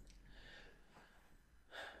news.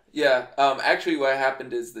 Yeah, actually what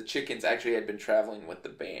happened is the chickens actually had been traveling with the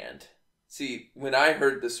band. See, when I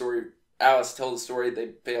heard the story, Alice told the story,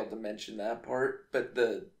 they failed to mention that part, but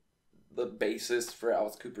the bassist for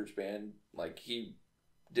Alice Cooper's band, like, he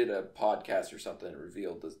did a podcast or something and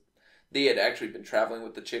revealed that they had actually been traveling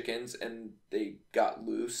with the chickens and they got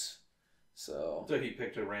loose. So he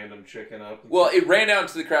picked a random chicken up. Well, it ran out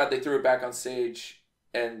into the crowd, they threw it back on stage,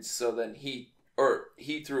 and so then he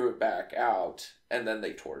threw it back out, and then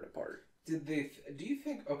they tore it apart. Do you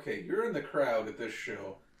think, okay, you're in the crowd at this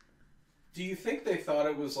show. Do you think they thought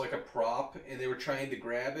it was like a prop and they were trying to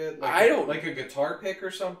grab it? Like a guitar pick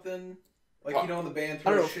or something? Like, you know, when the band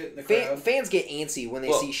throws shit in the crowd? Fans get antsy when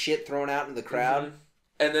they see shit thrown out in the crowd. Mm-hmm.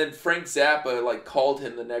 And then Frank Zappa, like, called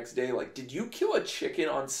him the next day, like, did you kill a chicken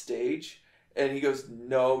on stage? And he goes,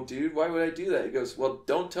 no, dude, why would I do that? He goes, well,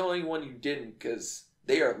 don't tell anyone you didn't, because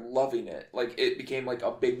they are loving it. Like, it became, like,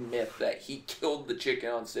 a big myth that he killed the chicken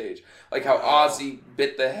on stage. Like how Ozzy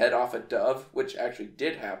bit the head off a dove, which actually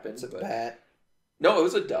did happen. It's a bat. No, it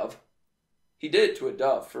was a dove. He did it to a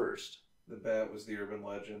dove first. The bat was the urban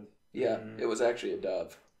legend. Yeah, It was actually a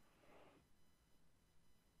dove.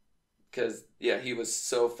 Because, yeah, he was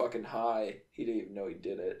so fucking high, he didn't even know he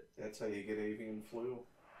did it. That's how you get avian flu.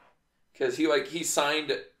 Because he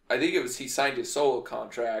signed, I think it was, he signed his solo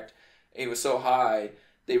contract, and he was so high,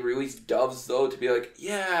 they released doves, though, to be like,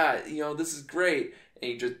 yeah, you know, this is great.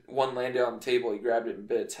 And he just, one landed on the table, he grabbed it and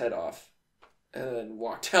bit its head off, and then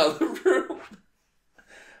walked out of the room.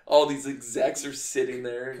 All these execs are sitting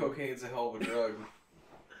there. Cocaine's a hell of a drug.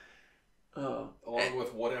 Along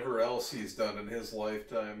with whatever else he's done in his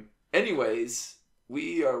lifetime. Anyways,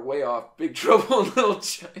 we are way off. Big Trouble in Little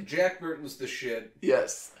China. Jack Burton's the shit.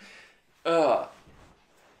 Yes. I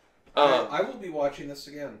will be watching this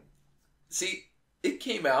again. See, it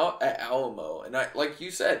came out at Alamo, and I, like you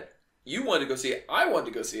said, you wanted to go see it. I wanted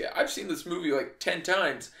to go see it. I've seen this movie like 10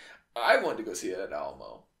 times. I wanted to go see it at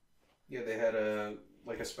Alamo. Yeah, they had a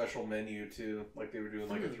special menu too. Like they were doing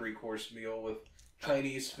like a 3-course meal with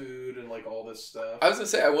Chinese food and like all this stuff. I was gonna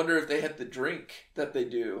say, I wonder if they had the drink that they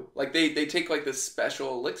do. Like they take like this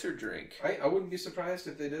special elixir drink. I wouldn't be surprised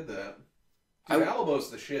if they did that. Dude,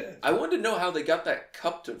 Alamo's the shit. I wanted to know how they got that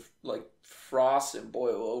cup to like frost and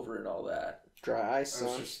boil over and all that. Dry ice, son.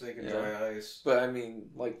 I was just thinking dry ice. But I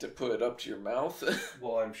mean, like to put it up to your mouth.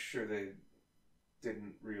 Well, I'm sure they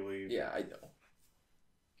didn't really. Yeah, I know.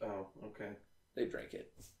 Oh, okay. They drank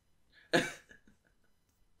it.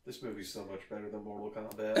 This movie's so much better than Mortal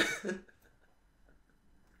Kombat.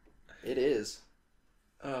 It is.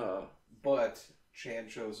 But Chan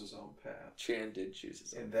chose his own path. Chan did choose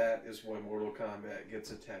his own path. And that is why Mortal Kombat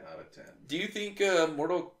gets a 10 out of 10. Do you think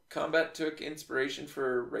Mortal Kombat took inspiration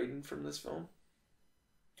for Raiden from this film?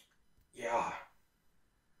 Yeah.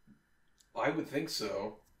 I would think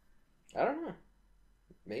so. I don't know.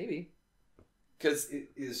 Maybe. Because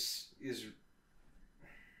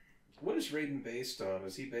what is Raiden based on?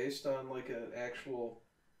 Is he based on like an actual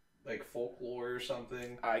like folklore or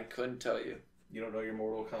something? I couldn't tell you. You don't know your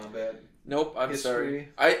Mortal Kombat? Nope, I'm sorry.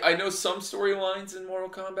 I know some storylines in Mortal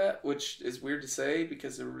Kombat, which is weird to say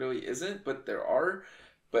because there really isn't, but there are.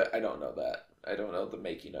 But I don't know that. I don't know the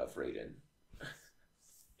making of Raiden.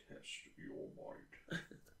 Test your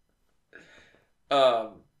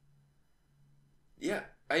mind. Yeah,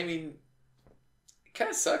 I mean, it kind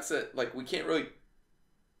of sucks that like we can't really.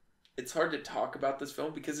 It's hard to talk about this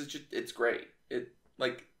film because it's great.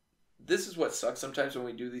 This is what sucks sometimes when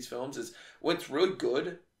we do these films is when it's really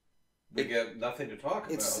good. We get nothing to talk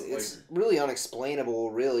about. It's really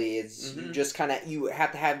unexplainable. Really, it's you just kind of you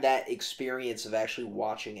have to have that experience of actually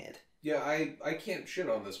watching it. Yeah, I can't shit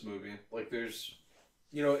on this movie. Like there's,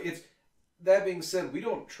 it's. That being said, we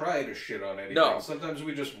don't try to shit on anything. No. Sometimes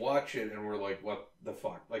we just watch it and we're like, what the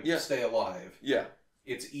fuck? Like, stay alive. Yeah.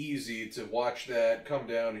 It's easy to watch that, come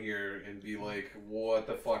down here, and be like, what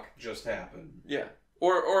the fuck just happened? Yeah.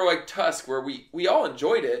 Or like Tusk, where we all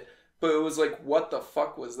enjoyed it, but it was like, what the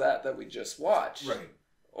fuck was that we just watched? Right.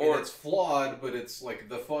 Or and it's flawed, but it's like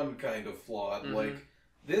the fun kind of flawed. Mm-hmm. Like,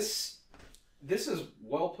 this is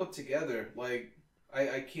well put together. Like,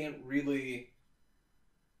 I can't really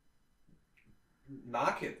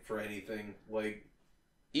knock it for anything. Like,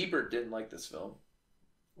 Ebert didn't like this film.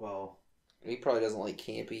 Well, he probably doesn't like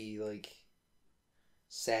campy, like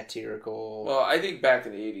satirical. Well, I think back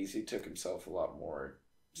in the 80s he took himself a lot more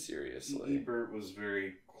seriously. Ebert was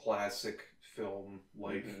very classic film.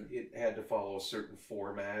 Like it had to follow a certain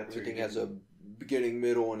format. Everything has a beginning,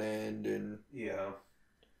 middle, and end, and yeah.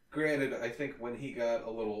 Granted, I think when he got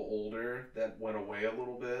a little older, that went away a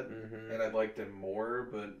little bit, and I liked him more,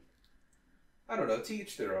 but I don't know, to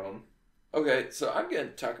each their own. Okay, so I'm going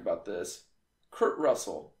to talk about this. Kurt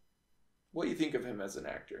Russell, what do you think of him as an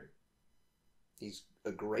actor? He's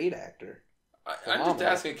a great actor. I'm just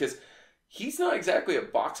asking because he's not exactly a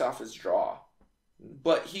box office draw,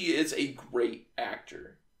 but he is a great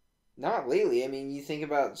actor. Not lately. I mean, you think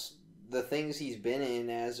about the things he's been in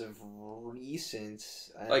as of recent.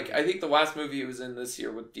 I think the last movie he was in this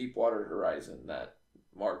year with Deepwater Horizon, that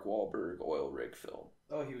Mark Wahlberg oil rig film.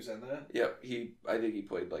 Oh, he was in that? Yep, I think he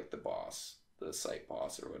played like the boss, the site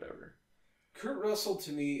boss or whatever. Kurt Russell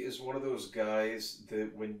to me is one of those guys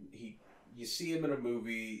that when you see him in a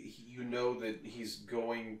movie, you know that he's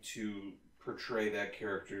going to portray that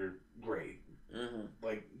character great. Mm-hmm.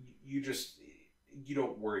 Like you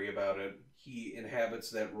don't worry about it. He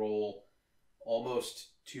inhabits that role almost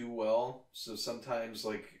too well. So sometimes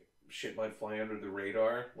like shit might fly under the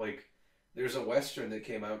radar. Like there's a Western that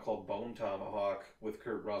came out called Bone Tomahawk with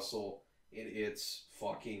Kurt Russell, and it's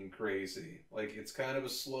fucking crazy. Like it's kind of a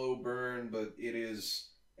slow burn, but it is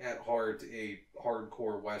at heart a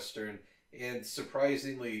hardcore Western and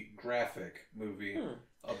surprisingly graphic movie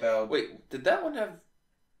about. Wait, did that one have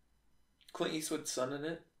Clint Eastwood's son in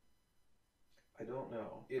it? I don't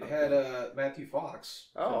know. It had Matthew Fox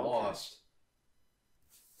from Lost.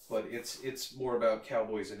 But it's more about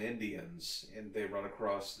cowboys and Indians, and they run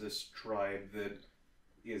across this tribe that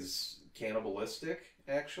is cannibalistic,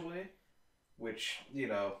 actually. Which, you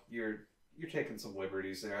know, you're taking some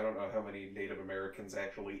liberties there. I don't know how many Native Americans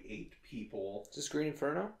actually ate people. Is this Green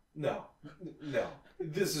Inferno? No.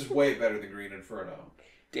 This is way better than Green Inferno.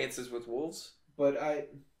 Dances with Wolves? But I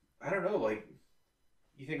don't know, like,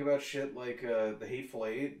 you think about shit like The Hateful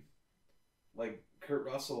Eight, like, Kurt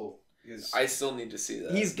Russell is... I still need to see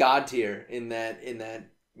that. He's god tier in that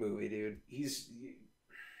movie, dude. He's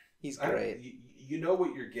great. You know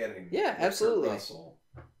what you're getting. Yeah, absolutely. Kurt Russell.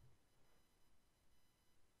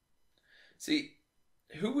 See,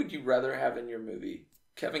 who would you rather have in your movie?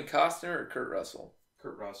 Kevin Costner or Kurt Russell?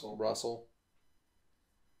 Kurt Russell. Russell.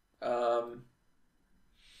 Kevin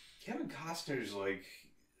Costner's like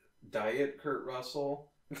diet Kurt Russell.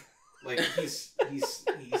 Like he's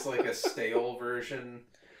like a stale version.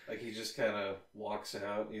 Like he just kind of walks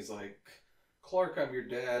out and he's like, Clark, I'm your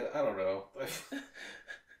dad. I don't know.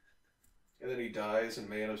 And then he dies in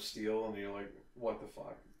Man of Steel, and you're like, what the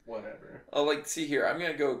fuck? Whatever. Oh, see here, I'm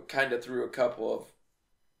gonna go kind of through a couple of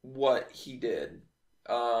what he did.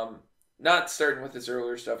 Not starting with his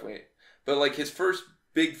earlier stuff, but his first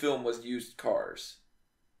big film was Used Cars,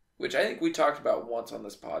 which I think we talked about once on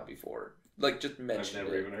this pod before. Just mentioned it. I've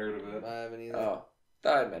never even heard of it. I haven't either. Oh,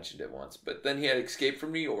 thought I mentioned it once. But then he had Escape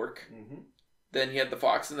from New York. Mm-hmm. Then he had The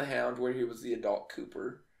Fox and the Hound, where he was the adult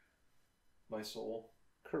Cooper. My soul.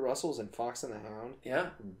 Kurt Russell's in Fox and the Hound? Yeah.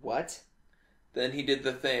 What? Then he did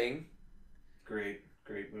The Thing. Great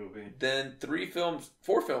movie. Then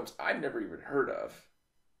 4 films I've never even heard of.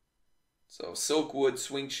 So Silkwood,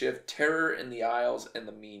 Swing Shift, Terror in the Isles, and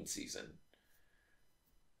The Mean Season.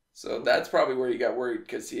 So that's probably where you got worried,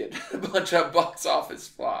 because he had a bunch of box office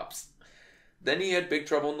flops. Then he had Big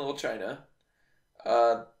Trouble in Little China.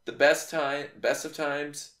 The Best of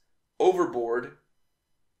Times, Overboard,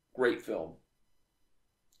 great film.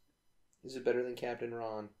 Is it better than Captain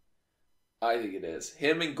Ron? I think it is.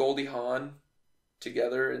 Him and Goldie Hawn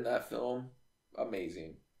together in that film,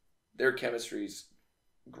 amazing. Their chemistry's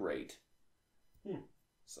great.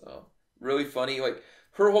 So, really funny.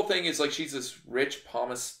 Her whole thing is she's this rich,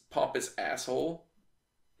 pompous asshole.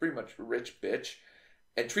 Pretty much a rich bitch.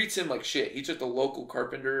 And treats him like shit. He's just a local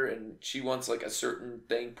carpenter, and she wants a certain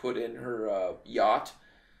thing put in her yacht.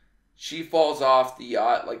 She falls off the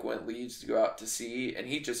yacht when it leaves to go out to sea, and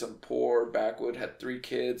he's just some poor backwood, had 3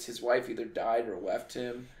 kids. His wife either died or left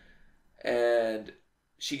him, and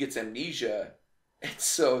she gets amnesia, and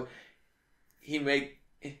so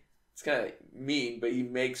it's kind of mean, but he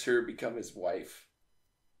makes her become his wife.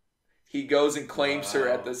 He goes and claims her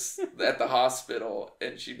at the hospital,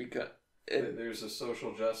 and she becomes. There's a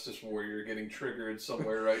social justice warrior getting triggered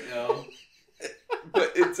somewhere right now.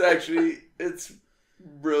 But it's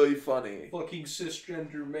really funny. Fucking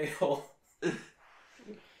cisgender male.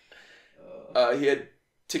 He had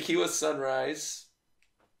Tequila Sunrise,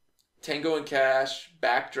 Tango and Cash,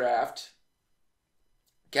 Backdraft,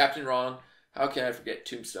 Captain Ron. How can I forget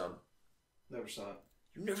Tombstone? Never saw it.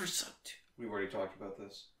 You never saw it? We've already talked about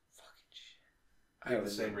this. Fucking shit. I have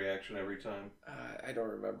the same reaction every time. I don't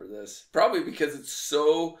remember this. Probably because it's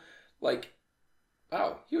so,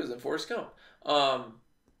 wow, he was in Forrest Gump.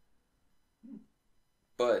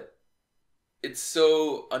 But it's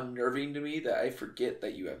so unnerving to me that I forget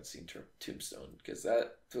that you haven't seen Tombstone, because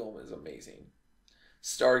that film is amazing.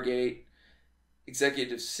 Stargate,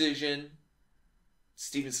 Executive Decision,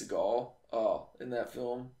 Steven Seagal, in that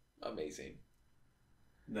film, amazing.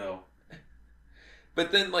 No.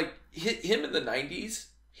 But then, like, him in the 90s,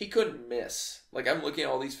 he couldn't miss. Like, I'm looking at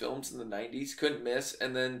all these films in the 90s, couldn't miss,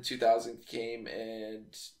 and then 2000 came,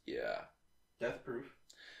 and, yeah. Death Proof.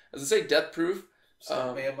 I was going to say Death Proof.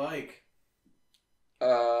 Stuntman Mike.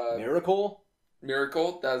 Miracle?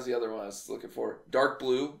 Miracle, that was the other one I was looking for. Dark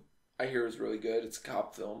Blue, I hear is really good. It's a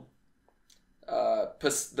cop film.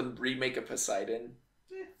 The remake of Poseidon.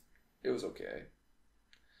 It was okay.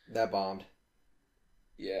 That bombed.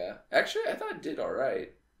 Yeah. Actually, I thought it did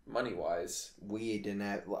alright, money-wise. We didn't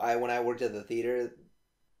have... When I worked at the theater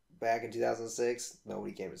back in 2006,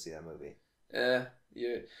 nobody came to see that movie. Yeah.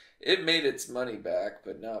 It made its money back,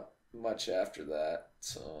 but not much after that,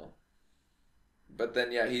 so... But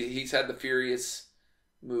then, yeah, he's had the Furious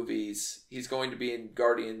movies. He's going to be in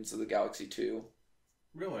Guardians of the Galaxy 2.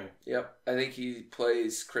 Really? Yep. I think he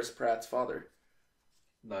plays Chris Pratt's father.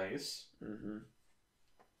 Nice. Mm-hmm.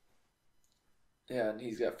 Yeah, and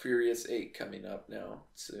he's got Furious 8 coming up now,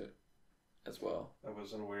 soon, as well. I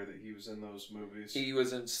wasn't aware that he was in those movies. He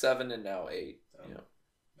was in 7 and now 8. Oh. Yeah.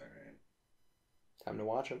 Alright. Time to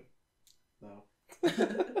watch him. No.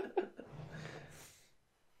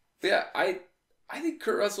 Yeah, I think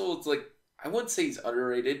Kurt Russell is like, I wouldn't say he's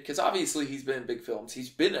underrated, because obviously he's been in big films. He's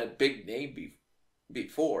been a big name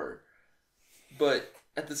before. But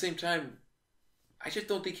at the same time, I just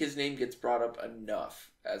don't think his name gets brought up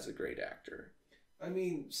enough as a great actor. I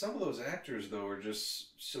mean, some of those actors, though, are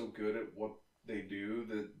just so good at what they do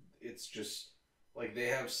that it's just, like, they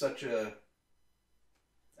have such a...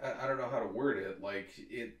 I don't know how to word it. Like,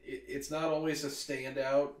 it's not always a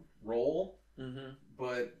standout role,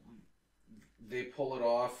 but they pull it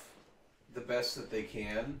off the best that they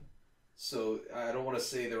can. So I don't want to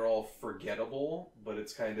say they're all forgettable, but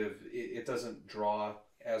it's kind of, it doesn't draw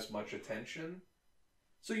as much attention.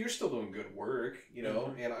 So you're still doing good work, you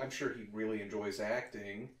know, and I'm sure he really enjoys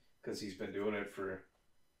acting because he's been doing it for,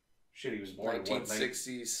 shit, he was born in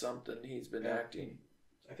 1960 something, he's been acting.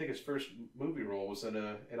 I think his first movie role was in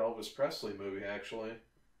an Elvis Presley movie, actually.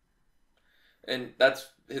 And that's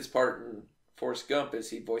his part in Forrest Gump,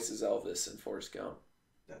 is he voices Elvis in Forrest Gump.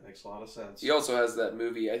 That makes a lot of sense. He also has that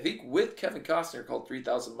movie, I think, with Kevin Costner called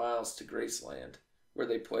 3,000 Miles to Graceland, where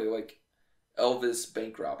they play, like, Elvis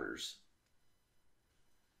bank robbers.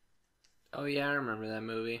 Oh, yeah, I remember that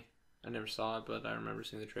movie. I never saw it, but I remember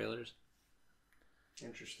seeing the trailers.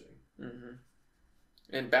 Interesting. Mm-hmm.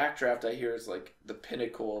 And Backdraft, I hear, is, like, the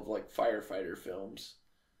pinnacle of, like, firefighter films.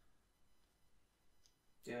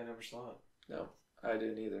 Yeah, I never saw it. No, I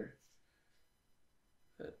didn't either.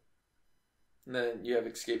 And then you have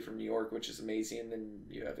Escape from New York, which is amazing, and then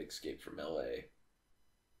you have Escape from LA,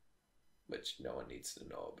 which no one needs to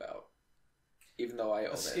know about, even though I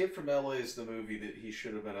own Escape from LA is the movie that he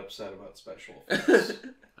should have been upset about special effects.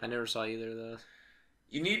 I never saw either of those.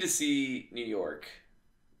 You need to see New York.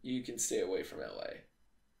 You can stay away from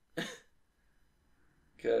LA.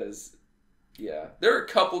 Because, yeah, there are a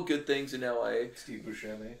couple good things in LA. Steve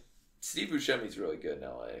Buscemi. Steve Buscemi's really good in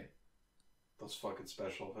LA. Those fucking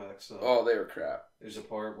special effects. Oh, they were crap. There's a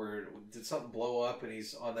part where did something blow up and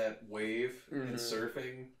he's on that wave and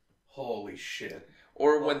surfing. Holy shit.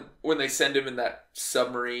 Or when they send him in that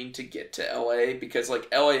submarine to get to LA, because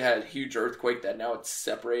like LA had a huge earthquake that now it's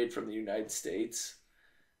separated from the United States.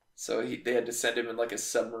 So they had to send him in like a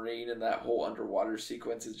submarine, and that whole underwater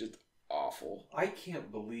sequence is just awful. I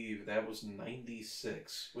can't believe that was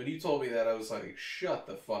 96. When you told me that, I was like, shut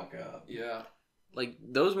the fuck up. Yeah. Like,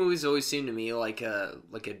 those movies always seem to me like a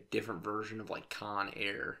different version of, like, Con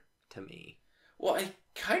Air to me. Well, I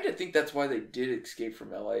kind of think that's why they did Escape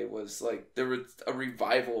from LA, was, like, there was a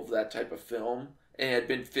revival of that type of film, and it had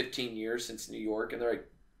been 15 years since New York, and they're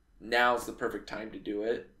like, now's the perfect time to do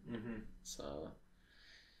it. Mm-hmm. So,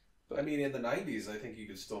 but I mean, in the 90s, I think you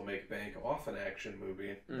could still make bank off an action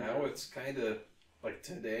movie. Now it's kind of, like,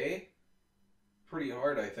 today, pretty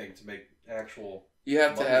hard, I think, to make actual... You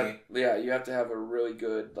have to have a really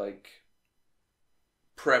good, like,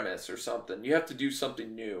 premise or something. You have to do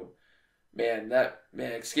something new. Man,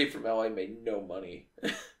 Escape from LA made no money.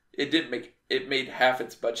 It made half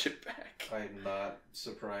its budget back. I'm not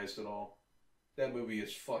surprised at all. That movie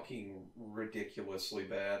is fucking ridiculously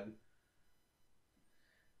bad.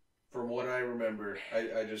 From what I remember,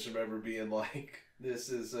 I just remember being like, this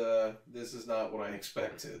is not what I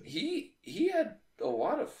expected. He had a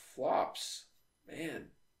lot of flops. Man,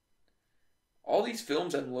 all these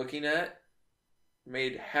films I'm looking at,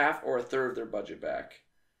 made half or a third of their budget back.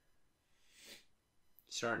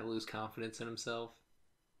 Starting to lose confidence in himself.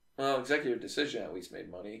 Well, Executive Decision at least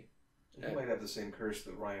made money. He might have the same curse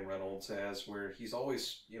that Ryan Reynolds has, where he's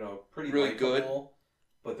always, pretty really good,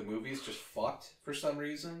 but the movie's just fucked for some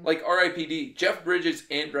reason. Like R.I.P.D. Jeff Bridges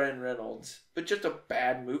and Ryan Reynolds, but just a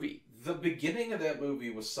bad movie. The beginning of that movie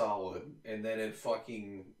was solid, and then it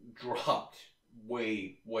fucking dropped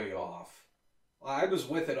way, way off. I was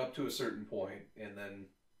with it up to a certain point, and then,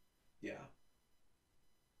 yeah.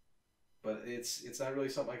 But it's not really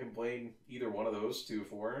something I can blame either one of those two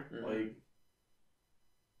for. Mm-hmm. Like,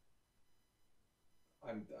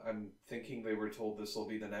 I'm thinking they were told this will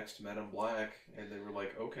be the next Men in Black, and they were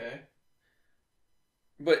like, okay.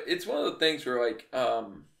 But it's one of the things where, like,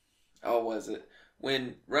 how was it?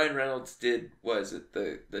 When Ryan Reynolds did,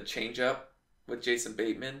 the Change Up with Jason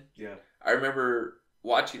Bateman? Yeah. I remember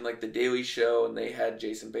watching, like, The Daily Show, and they had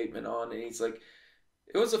Jason Bateman on, and he's like,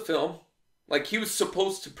 it was a film. Like, he was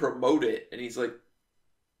supposed to promote it, and he's like,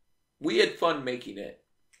 we had fun making it.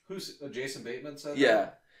 Who's Jason Bateman said Yeah.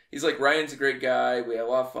 that? He's like, Ryan's a great guy. We had a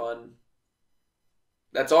lot of fun.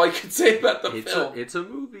 That's all I can say about the film. It's a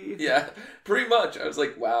movie. Yeah, pretty much. I was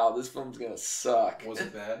like, wow, this film's going to suck. Was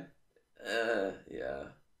it bad? Yeah.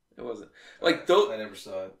 It wasn't. Like, though, I never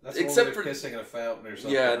saw it. That's except the one for kissing in a fountain or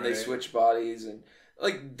something. Yeah, and they switch bodies. And,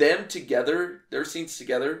 like, them together, their scenes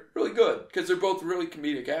together, really good. Because they're both really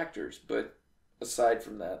comedic actors. But aside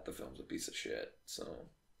from that, the film's a piece of shit. So...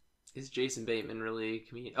 Is Jason Bateman really a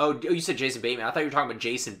comedian? Oh, you said Jason Bateman. I thought you were talking about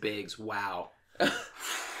Jason Biggs. Wow.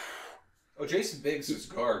 Oh, Jason Biggs is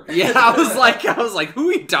garbage. Yeah, I was like, who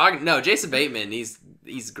are you talking? No, Jason Bateman.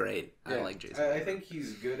 He's great. Yeah. I like Jason. I think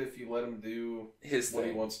he's good if you let him do what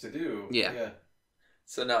he wants to do. Yeah.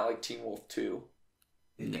 So not like Teen Wolf 2.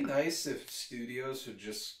 It'd be nice if studios would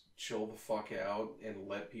just chill the fuck out and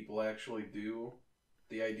let people actually do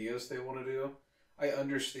the ideas they want to do. I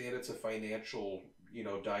understand it's a financial,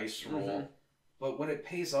 dice roll. Mm-hmm. But when it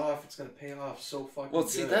pays off, it's going to pay off so fucking Well,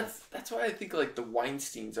 see, good. that's why I think, like, the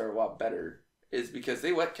Weinsteins are a lot better. Is because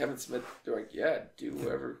they let Kevin Smith, they're like, yeah, do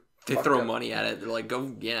whatever. They throw money at it. They're like, go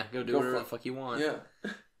do whatever the fuck you want.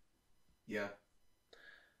 Yeah. Yeah.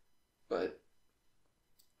 But,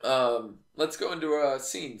 let's go into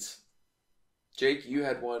scenes. Jake, you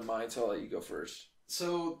had one in mind, so I'll let you go first.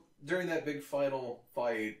 So, during that big final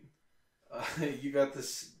fight, you got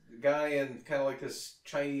this guy in kind of like this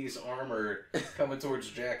Chinese armor coming towards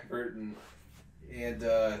Jack Burton, and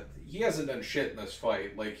he hasn't done shit in this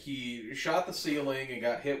fight. Like, he shot the ceiling and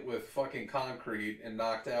got hit with fucking concrete and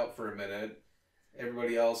knocked out for a minute.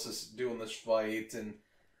 Everybody else is doing this fight, and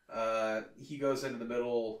he goes into the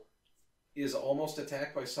middle, is almost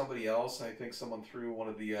attacked by somebody else. I think someone threw one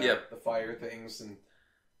of the fire things and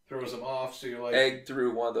throws him off, so you're like... Egg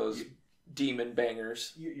threw one of those... demon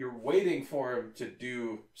bangers. You're waiting for him to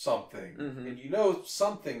do something, and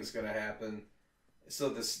something's gonna happen. So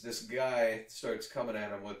this guy starts coming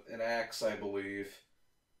at him with an axe, I believe,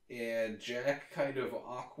 and Jack kind of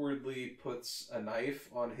awkwardly puts a knife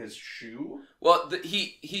on his shoe. Well,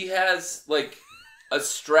 he has like a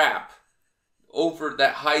strap over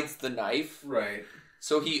that hides the knife, right?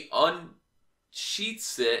 So he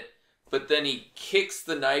unsheaths it. But then he kicks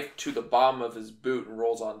the knife to the bottom of his boot and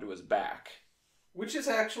rolls onto his back. Which is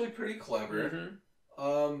actually pretty clever.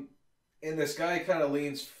 Mm-hmm. And this guy kind of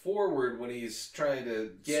leans forward when he's trying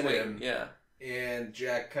to get him. Yeah. And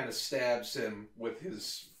Jack kind of stabs him with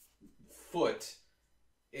his foot.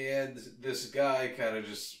 And this guy kind of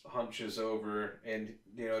just hunches over. And,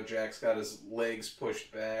 Jack's got his legs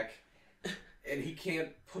pushed back. And he can't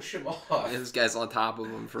push him off. And this guy's on top of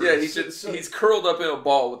him. He's curled up in a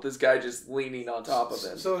ball with this guy just leaning on top of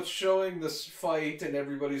him. So it's showing this fight, and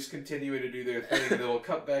everybody's continuing to do their thing. They'll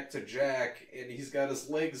cut back to Jack, and he's got his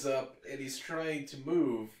legs up, and he's trying to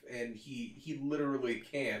move, and he literally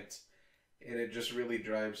can't. And it just really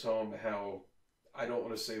drives home how, I don't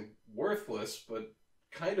want to say worthless, but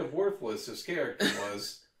kind of worthless his character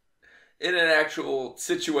was. In an actual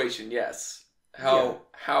situation, yes.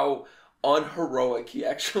 How unheroic he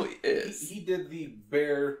actually is. He did the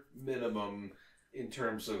bare minimum in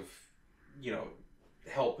terms of,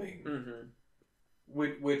 helping. Mm-hmm.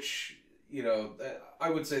 Which, I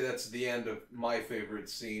would say that's the end of my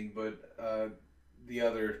favorite scene, but the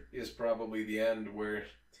other is probably the end where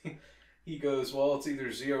he goes, well, it's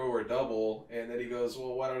either 0 or double, and then he goes,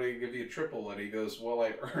 well, why don't I give you a triple? And he goes, well,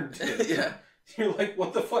 I earned it. Yeah. You're like,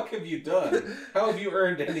 what the fuck have you done? How have you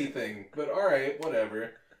earned anything? But alright,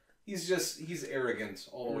 whatever. He's arrogant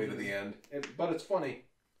all the way to the end. But it's funny.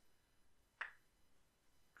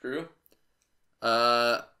 Drew?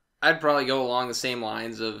 I'd probably go along the same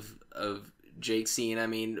lines of Jake's scene. I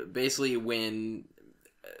mean, basically when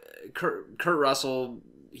Kurt Russell,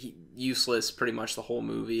 useless pretty much the whole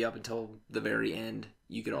movie up until the very end,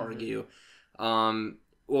 you could argue.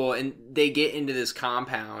 Well, and they get into this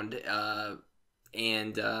compound,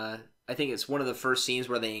 and I think it's one of the first scenes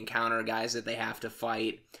where they encounter guys that they have to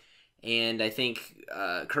fight. And I think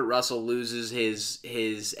Kurt Russell loses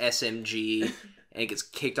his SMG and gets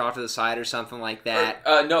kicked off to the side or something like that.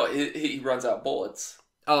 No, he runs out of bullets.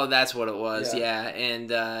 Oh, that's what it was. Yeah.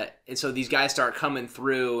 And so these guys start coming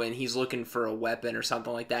through, and he's looking for a weapon or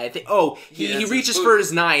something like that. I think. Oh, he reaches for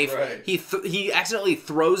his knife. Right. He accidentally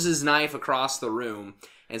throws his knife across the room,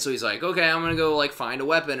 and so he's like, "Okay, I'm gonna go like find a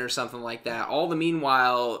weapon or something like that." All the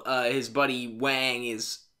meanwhile, his buddy Wang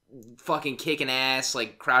is fucking kicking ass,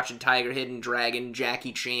 like Crouching Tiger, Hidden Dragon,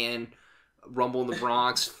 Jackie Chan, Rumble in the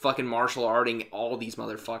Bronx, fucking martial arting all these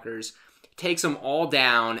motherfuckers. Takes them all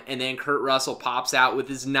down, and then Kurt Russell pops out with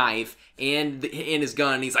his knife and his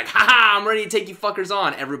gun, and he's like, "Ha-ha, I'm ready to take you fuckers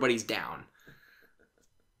on." Everybody's down.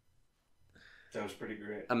 That was pretty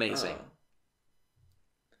great. Amazing.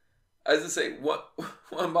 I was going to say,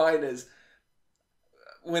 one of mine is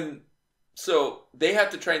so they have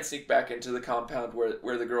to try and sneak back into the compound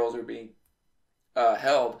where the girls are being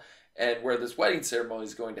held, and where this wedding ceremony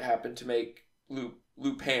is going to happen to make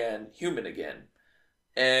Lupin human again.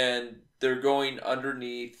 And they're going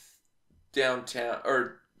underneath downtown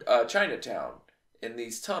or Chinatown in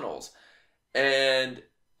these tunnels, and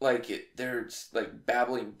there's like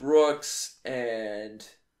babbling brooks and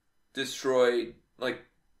destroyed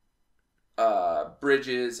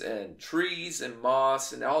bridges and trees and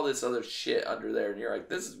moss and all this other shit under there, and you're like,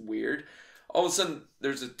 this is weird. All of a sudden,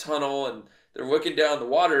 there's a tunnel, and they're looking down the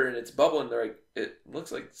water, and it's bubbling. They're like, it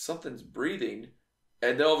looks like something's breathing.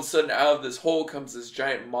 And then all of a sudden, out of this hole comes this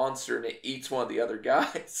giant monster, and it eats one of the other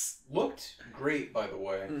guys. Looked great, by the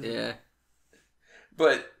way. Yeah.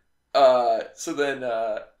 But, so then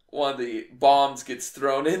one of the bombs gets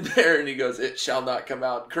thrown in there, and he goes, "It shall not come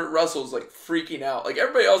out." Kurt Russell's like freaking out. Like,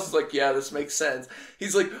 everybody else is like, yeah, this makes sense.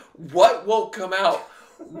 He's like, what won't come out?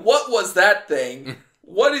 What was that thing?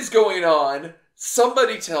 What is going on?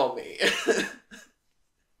 Somebody tell me.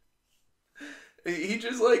 He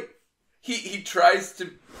just like... He tries to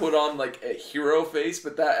put on like a hero face,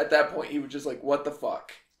 but at that point he was just like, what the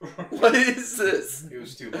fuck? What is this? It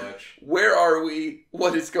was too much. Where are we?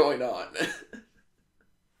 What is going on?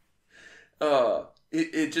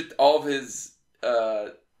 It just, all of his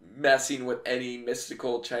messing with any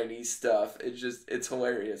mystical Chinese stuff, it's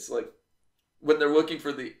hilarious. Like when they're looking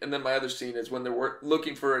for and then my other scene is when they're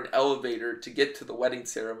looking for an elevator to get to the wedding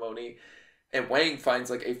ceremony, and Wang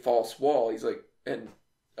finds like a false wall. He's like, and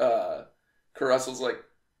Kurt Russell's like,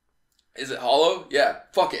 "Is it hollow?" "Yeah,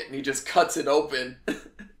 fuck it." And he just cuts it open.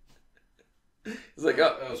 He's like,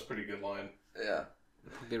 "Oh." That was a pretty good line. Yeah.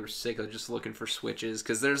 They were sick of just looking for switches,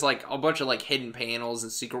 because there's like a bunch of like hidden panels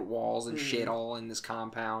and secret walls and shit all in this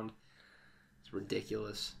compound. It's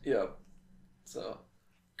ridiculous. Yeah. So,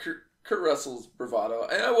 Kurt Russell's bravado.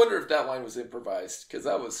 And I wonder if that line was improvised, because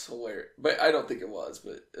that was hilarious. But I don't think it was,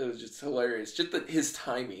 but it was just hilarious. Just his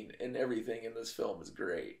timing and everything in this film is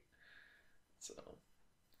great. So,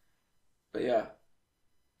 but yeah.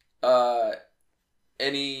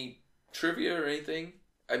 Any trivia or anything?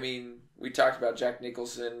 I mean, we talked about Jack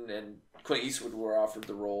Nicholson and Clint Eastwood were offered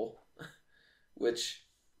the role, which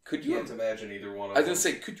could you can't imagine either one of them. I was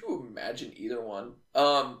gonna say, could you imagine either one?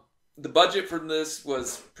 The budget for this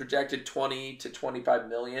was projected 20 to 25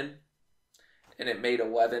 million, and it made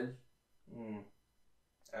 11.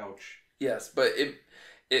 Ouch. Yes, but it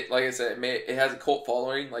like I said, it has a cult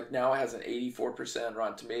following. Like now, it has an 84% on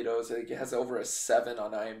Rotten Tomatoes. I think it has over a 7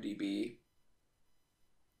 on IMDb.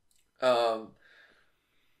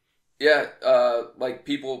 Like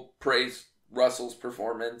people praise Russell's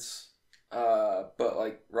performance. But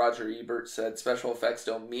like Roger Ebert said, special effects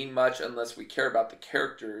don't mean much unless we care about the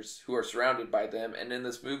characters who are surrounded by them. And in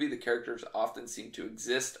this movie, the characters often seem to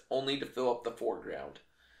exist only to fill up the foreground.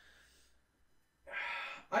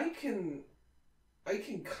 I can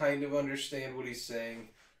kind of understand what he's saying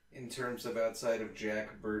in terms of outside of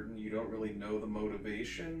Jack Burton, you don't really know the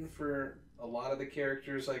motivation for a lot of the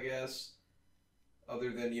characters, I guess.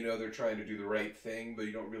 Other than, they're trying to do the right thing, but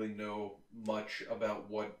you don't really know much about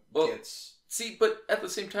what gets... See, but at the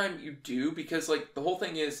same time, you do, because, like, the whole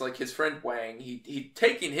thing is, like, his friend Wang, he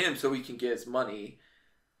taking him so he can get his money,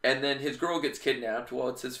 and then his girl gets kidnapped. Well,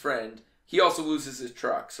 it's his friend. He also loses his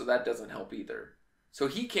truck, so that doesn't help either. So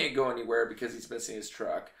he can't go anywhere because he's missing his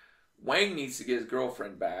truck. Wang needs to get his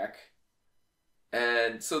girlfriend back.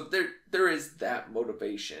 And so there is that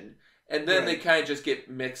motivation. And then they kind of just get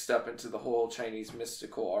mixed up into the whole Chinese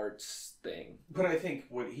mystical arts thing. But I think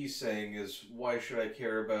what he's saying is, why should I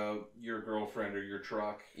care about your girlfriend or your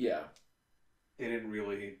truck? Yeah. They didn't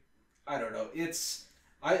really... I don't know. It's...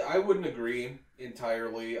 I wouldn't agree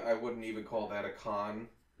entirely. I wouldn't even call that a con.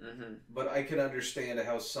 Mm-hmm. But I can understand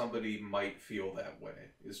how somebody might feel that way,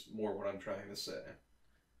 is more what I'm trying to say.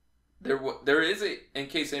 There is a... In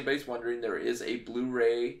case anybody's wondering, there is a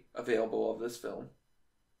Blu-ray available of this film.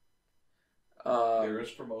 There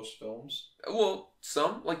is for most films. Well,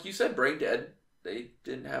 some, like you said, Brain Dead, they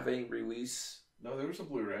didn't have any release. No, there was a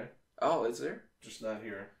Blu-ray. Oh, is there? Just not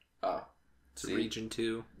here. Oh. It's Region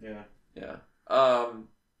 2. Yeah. Yeah.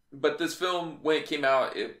 But this film, when it came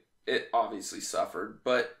out, it obviously suffered.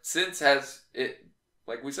 But since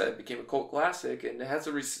like we said, it became a cult classic, and it has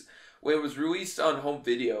when it was released on home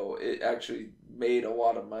video, it actually made a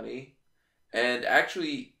lot of money. And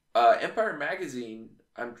actually, Empire Magazine,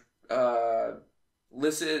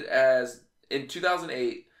 listed as, in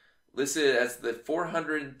 2008, listed as the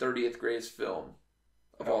 430th greatest film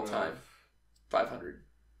of all time. 500.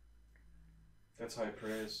 That's high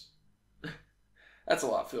praise. That's a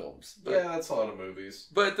lot of films. But, yeah, that's a lot of movies.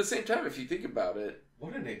 But at the same time, if you think about it...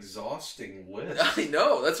 What an exhausting list. I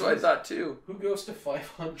know, that's what I thought too. Who goes to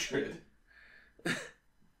 500?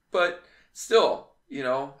 But still, you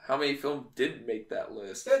know, how many films didn't make that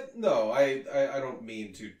list? No, I don't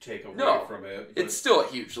mean to take away from it. It's still a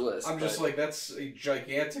huge list. I'm just like, that's a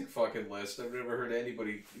gigantic fucking list. I've never heard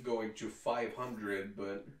anybody going to 500,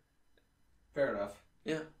 but fair enough.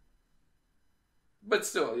 Yeah. But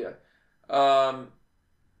still, yeah.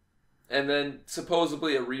 And then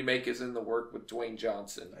supposedly a remake is in the work with Dwayne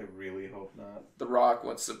Johnson. I really hope not. The Rock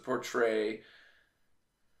wants to portray...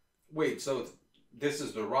 Wait, so this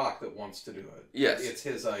is The Rock that wants to do it? Yes. It's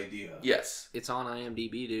his idea? Yes. It's on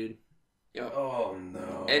IMDb, dude. Yep. Oh,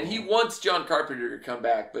 no. And he wants John Carpenter to come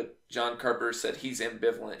back, but John Carpenter said he's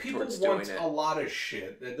ambivalent towards doing it. People want a lot of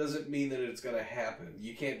shit. That doesn't mean that it's going to happen.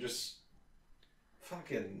 You can't just...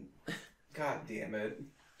 Fucking... God damn it.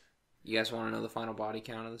 You guys want to know the final body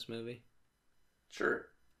count of this movie? Sure.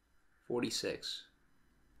 46.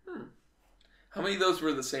 How many of those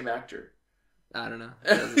were the same actor? I don't know.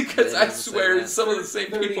 Because I swear some of the same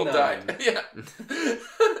 39. People died. Yeah.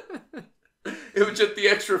 It was just the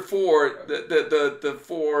extra 4,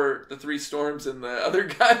 the 3 storms and the other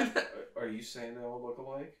guy. Are you saying they all look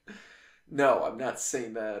alike? No, I'm not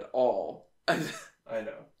saying that at all. I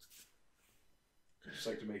know. I just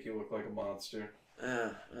like to make you look like a monster.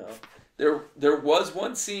 No. There was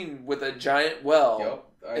one scene with a giant well.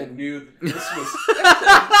 Yep, I knew this was.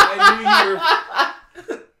 I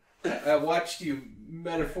knew you were. I watched you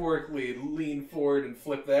metaphorically lean forward and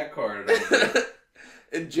flip that card over.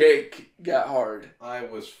 And Jake got hard. I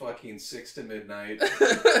was fucking 6 to midnight.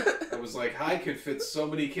 I was like, I could fit so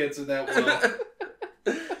many kids in that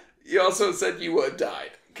well. You also said you would have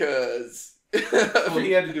died because. Well,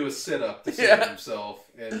 he had to do a sit-up to save himself,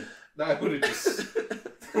 and I would have just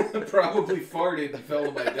probably farted and fell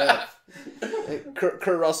to my death. Kurt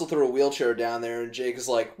Russell threw a wheelchair down there, and Jake is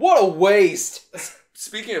like, "What a waste!"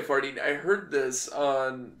 Speaking of farting, I heard this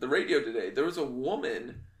on the radio today. There was a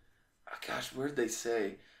woman. Oh gosh, where did they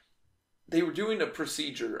say? They were doing a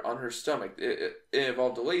procedure on her stomach. It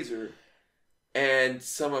involved a laser, and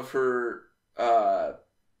some of her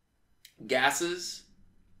gases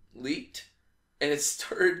leaked, and it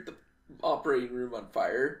started the operating room on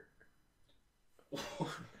fire.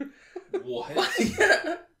 What?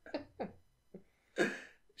 Yeah.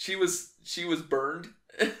 She was burned.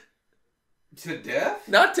 To death?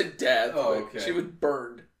 Not to death. Oh, but okay. She was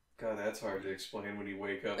burned. God, that's hard to explain when you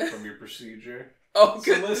wake up from your procedure. Oh,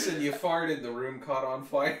 good. So listen, you farted, the room caught on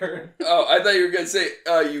fire. Oh, I thought you were gonna say,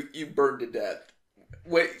 you burned to death.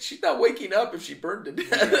 Wait, she's not waking up if she burned to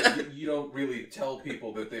death. Yeah, you don't really tell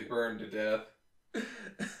people that they burned to death.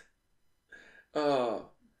 Oh.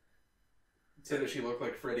 So does she look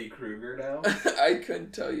like Freddy Krueger now? I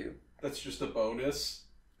couldn't tell you. That's just a bonus.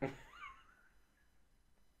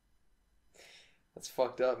 That's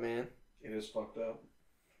fucked up, man. It is fucked up.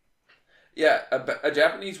 Yeah, a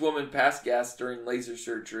Japanese woman passed gas during laser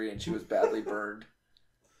surgery and she was badly burned.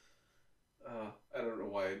 I don't know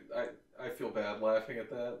why. I feel bad laughing at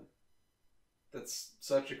that. That's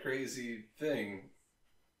such a crazy thing.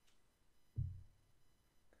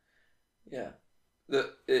 Yeah.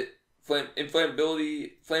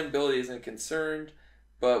 Flammability isn't concerned,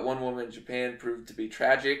 but one woman in Japan proved to be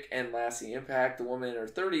tragic and lasting impact. The woman in her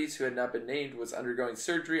 30s, who had not been named, was undergoing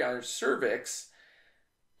surgery on her cervix.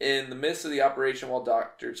 In the midst of the operation, while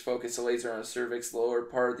doctors focused a laser on her cervix, the lower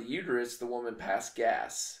part of the uterus, the woman passed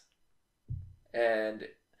gas. And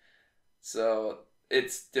So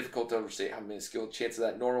it's difficult to overstate how minuscule a chance of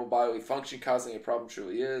that normal bodily function causing a problem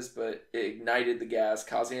truly is, but it ignited the gas,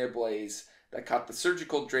 causing a blaze that caught the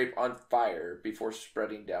surgical drape on fire before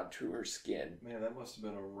spreading down to her skin. Man, that must have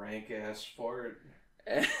been a rank-ass fart.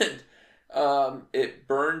 And it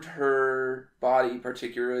burned her body,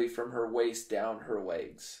 particularly from her waist down her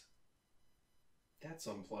legs. That's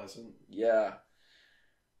unpleasant. Yeah.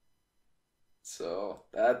 So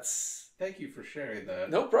that's... Thank you for sharing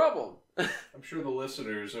that. No problem. I'm sure the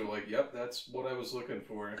listeners are like, yep, that's what I was looking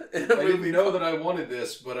for. I didn't know that I wanted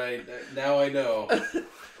this, but now I know.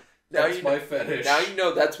 That's my fetish. Now you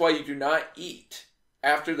know that's why you do not eat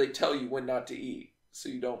after they tell you when not to eat. So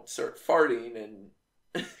you don't start farting and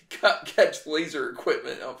catch laser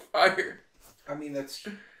equipment on fire. I mean, that's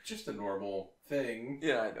just a normal thing.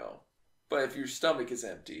 Yeah, I know. But if your stomach is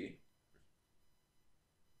empty...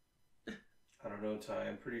 I don't know, Ty.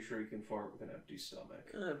 I'm pretty sure you can fart with an empty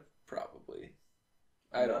stomach. Probably.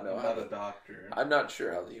 I don't know. I'm not a doctor. I'm not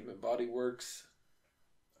sure how the human body works.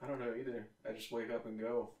 I don't know either. I just wake up and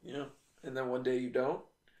go. Yeah. And then one day you don't?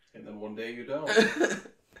 And then one day you don't.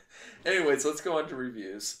 Anyways, let's go on to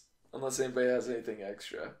reviews. Unless anybody has anything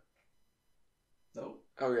extra. Nope.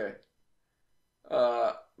 Okay.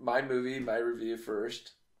 My movie, my review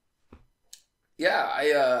first. Yeah,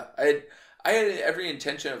 I had every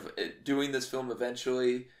intention of doing this film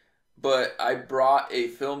eventually, but I brought a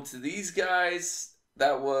film to these guys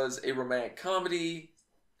that was a romantic comedy,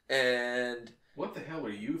 and... What the hell are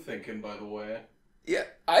you thinking, by the way? Yeah,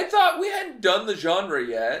 I thought we hadn't done the genre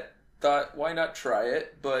yet. Thought, why not try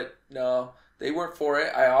it? But no, they weren't for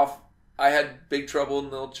it. I had Big Trouble in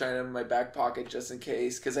Little China in my back pocket just in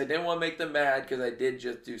case, because I didn't want to make them mad, because I did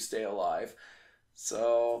just do Stay Alive.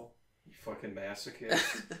 So... You fucking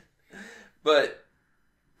masochist. But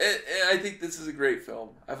I think this is a great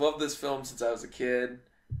film. I've loved this film since I was a kid.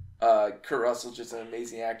 Kurt Russell's just an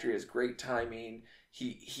amazing actor. He has great timing.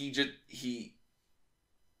 He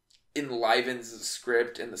enlivens the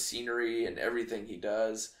script and the scenery and everything he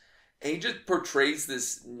does. And he just portrays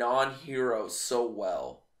this non-hero so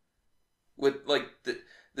well. With like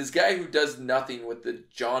this guy who does nothing with the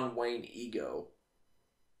John Wayne ego.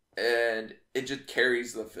 And it just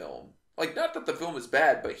carries the film. Like, not that the film is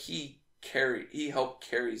bad, but he helped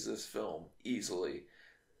carries this film easily.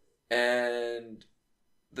 And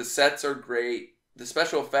the sets are great. The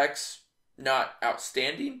special effects, not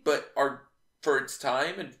outstanding, but are, for its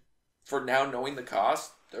time and for now knowing the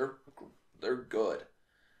cost, they're good.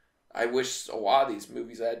 I wish a lot of these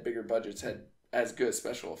movies that had bigger budgets had as good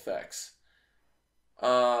special effects.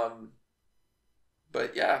 But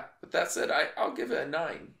yeah, with that said, I'll give it a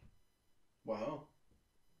 9. Wow.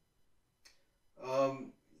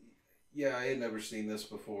 Yeah, I had never seen this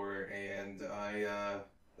before, and I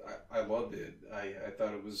loved it. I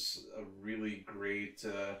thought it was a really great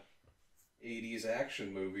 80s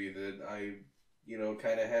action movie that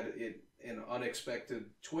kind of had an unexpected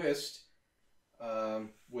twist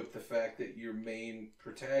with the fact that your main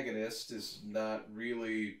protagonist is not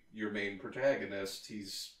really your main protagonist.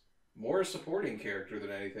 He's more a supporting character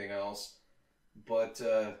than anything else, but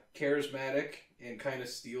charismatic and kind of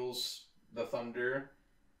steals the thunder.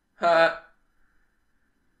 Oh,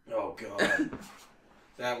 God.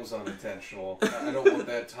 That was unintentional. I don't want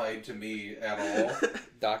that tied to me at all.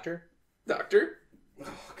 Doctor?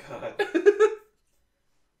 Oh,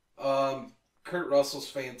 God. Kurt Russell's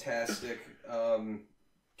fantastic.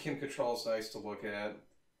 Kim Cattrall's nice to look at.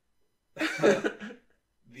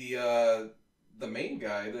 The main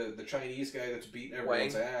guy, the Chinese guy that's beating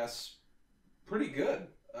everyone's ass, pretty good.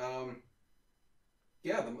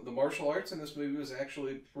 Yeah, the martial arts in this movie was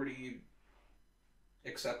actually pretty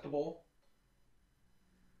acceptable.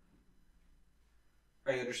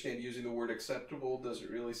 I understand using the word acceptable doesn't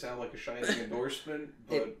really sound like a shining endorsement,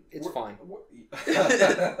 but it's fine.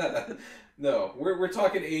 No, we're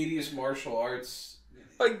talking 80s martial arts.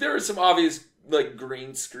 Like, there are some obvious like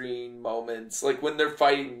green screen moments, like when they're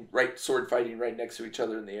sword fighting right next to each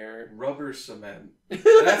other in the air. Rubber cement.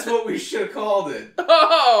 That's what we should have called it.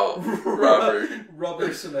 Oh,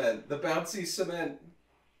 rubber cement. The bouncy cement.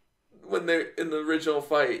 When they're in the original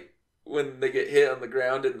fight, when they get hit on the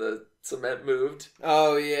ground and the cement moved.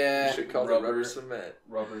 Oh yeah. You should call it rubber cement.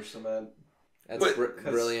 Rubber cement. That's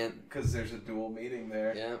brilliant. Because there's a dual meaning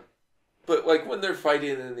there. Yeah. But like when they're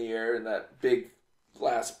fighting in the air in that big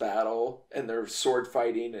last battle and they're sword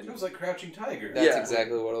fighting, and it was like Crouching Tiger. That's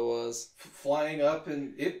exactly what it was. Flying up,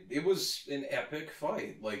 and it was an epic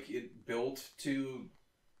fight. Like, it built to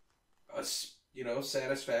a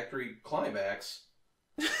satisfactory climax.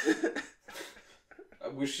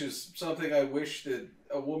 Which is something I wish that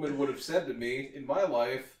a woman would have said to me in my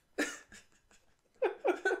life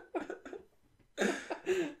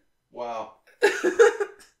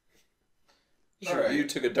review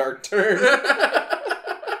took a dark turn.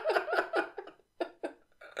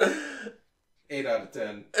 8 out of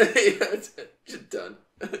 10. Just done.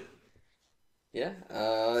 Yeah.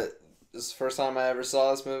 This is the first time I ever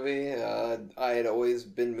saw this movie. I had always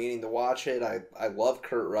been meaning to watch it. I love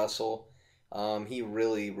Kurt Russell. He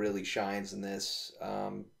really, really shines in this.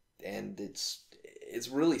 And it's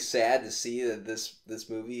really sad to see that this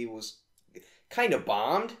movie was kind of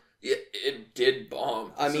bombed. Yeah, it did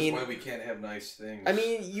bomb. This is why we can't have nice things. I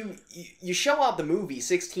mean, you show out the movie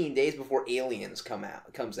 16 days before Aliens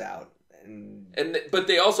comes out, but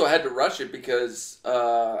they also had to rush it because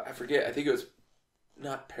I forget. I think it was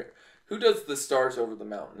not who does the Stars Over the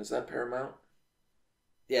Mountain? Is that Paramount?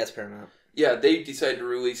 Yeah, it's Paramount. Yeah, they decided to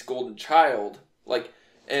release Golden Child, like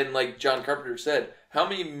John Carpenter said. How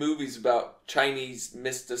many movies about Chinese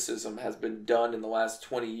mysticism has been done in the last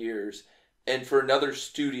 20 years? And for another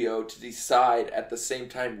studio to decide at the same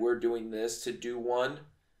time we're doing this to do one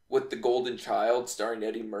with The Golden Child starring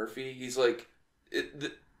Eddie Murphy, he's like,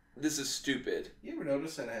 this is stupid. You ever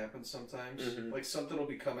notice that happens sometimes? Mm-hmm. Like something will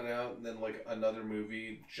be coming out and then like another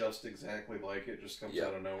movie just exactly like it just comes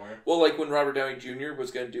out of nowhere. Well, like when Robert Downey Jr. was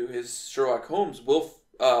going to do his Sherlock Holmes, Will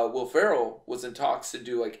Ferrell was in talks to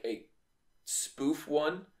do like a spoof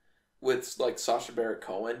one with like Sacha Baron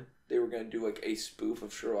Cohen. They were going to do like a spoof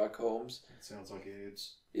of Sherlock Holmes. It sounds like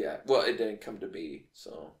AIDS. Yeah, well, it didn't come to be,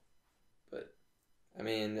 so. But I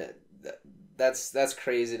mean, that's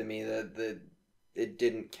crazy to me that it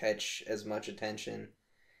didn't catch as much attention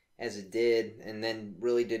as it did, and then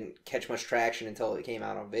really didn't catch much traction until it came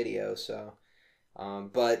out on video. So,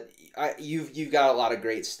 but you've got a lot of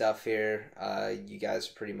great stuff here. You guys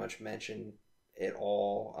pretty much mentioned it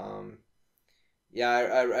all. Yeah,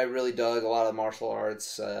 I really dug a lot of the martial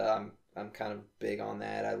arts. I'm kind of big on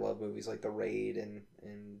that. I love movies like The Raid and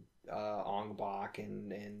Ong Bak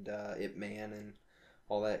and Ip Man and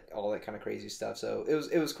all that kind of crazy stuff. So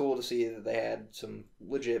it was cool to see that they had some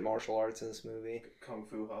legit martial arts in this movie. Kung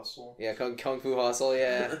Fu Hustle. Yeah, Kung Fu Hustle.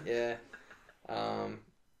 Yeah, yeah.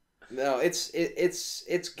 No,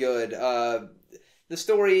 it's good. The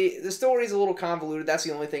story's a little convoluted. That's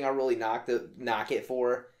the only thing I really knock it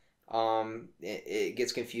for. It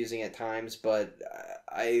gets confusing at times, but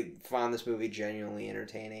I found this movie genuinely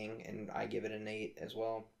entertaining, and I give it an 8 as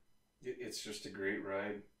well. It's just a great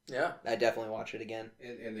ride. Yeah, I definitely watch it again.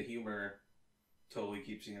 And the humor totally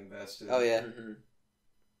keeps you invested. Oh yeah. Mm-hmm.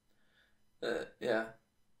 Yeah,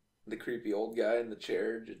 the creepy old guy in the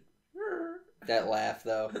chair. Just... That laugh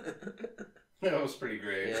though. That was pretty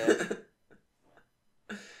great. Yeah.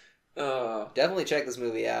 Definitely check this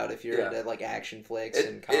movie out if you're into like action flicks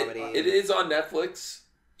and comedy. It is on Netflix,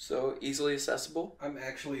 so easily accessible. I'm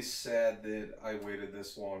actually sad that I waited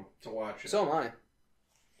this long to watch it. So am I.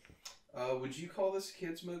 Would you call this a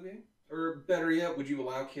kids movie? Or better yet, would you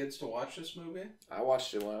allow kids to watch this movie? I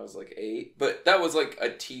watched it when I was like 8, but that was like a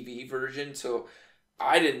TV version, so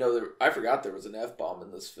I didn't know I forgot there was an F-bomb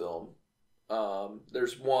in this film.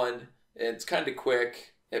 There's one, and it's kind of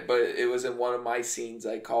quick. But it was in one of my scenes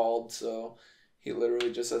I called, so he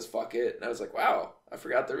literally just says, fuck it. And I was like, wow, I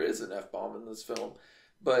forgot there is an F-bomb in this film.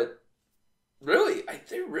 But really,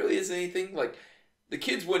 there really isn't anything. Like, the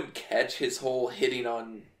kids wouldn't catch his whole hitting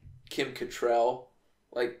on Kim Cattrall.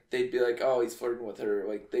 Like, they'd be like, oh, he's flirting with her.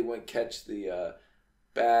 Like, they wouldn't catch the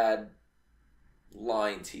bad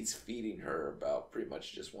lines he's feeding her about pretty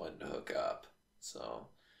much just wanting to hook up. So,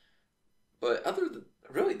 but other than,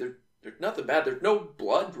 really, there's nothing bad. There's no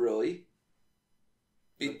blood, really.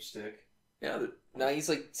 Lipstick. Yeah. No, he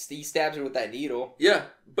stabs her with that needle. Yeah,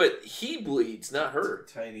 but he bleeds, not her.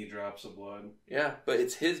 Tiny drops of blood. Yeah, but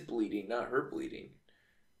it's his bleeding, not her bleeding.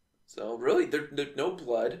 So, really, there's no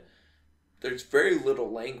blood. There's very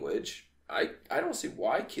little language. I don't see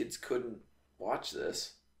why kids couldn't watch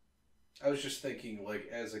this. I was just thinking, like,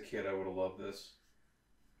 as a kid, I would have loved this.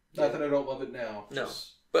 Not that I don't love it now. No.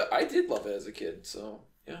 But I did love it as a kid, so,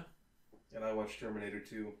 yeah. And I watched Terminator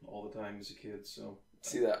 2 all the time as a kid, so...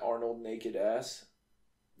 See that Arnold naked ass?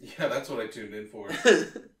 Yeah, that's what I tuned in for.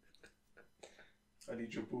 I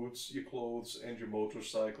need your boots, your clothes, and your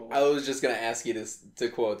motorcycle. I was just going to ask you to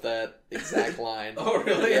quote that exact line. Oh,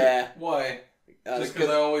 really? Yeah. Why? Just because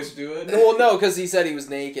I always do it? Well, no, because he said he was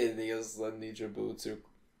naked, and he goes, I need your boots. And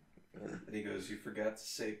he goes, you forgot to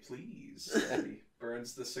say please. And he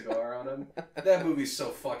burns the cigar on him. That movie's so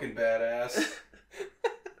fucking badass.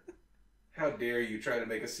 How dare you try to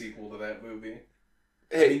make a sequel to that movie?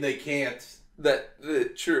 Hey, I mean, they can't.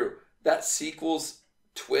 True. That sequel's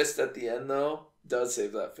twist at the end, though, does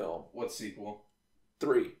save that film. What sequel?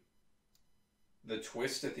 3. The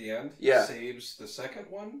twist at the end? Yeah. Saves the second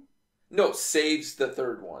one? No, saves the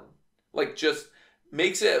third one. Like, just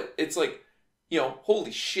makes it, it's like, you know,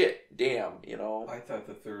 holy shit, damn, you know. I thought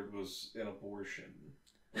the third was an abortion.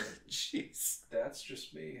 Jeez. That's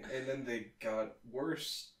just me. And then they got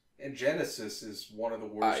worse. And Genesis is one of the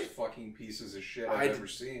worst fucking pieces of shit I've ever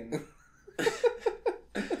seen.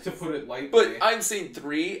 To put it lightly. But I'm saying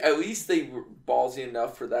 3, at least they were ballsy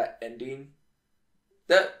enough for that ending.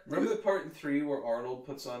 Remember the part in 3 where Arnold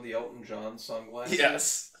puts on the Elton John sunglasses?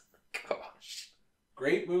 Yes. Gosh.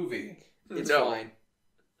 Great movie. It's fine.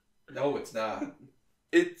 No, it's not.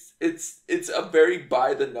 It's a very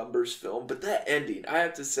by the numbers film, but that ending, I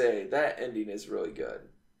have to say, that ending is really good.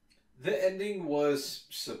 The ending was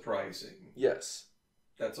surprising. Yes.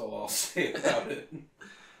 That's all I'll say about it.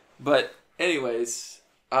 But anyways,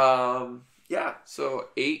 yeah, so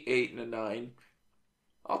 8, 8, and a 9.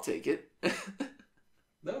 I'll take it.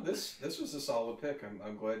 No, this was a solid pick.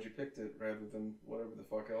 I'm glad you picked it rather than whatever the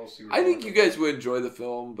fuck else you were I think you guys would enjoy the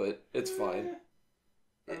film, but it's fine.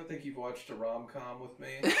 I don't think you've watched a rom-com with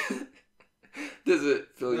me. Does it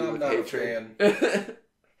fill you with hatred?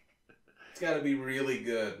 It's got to be really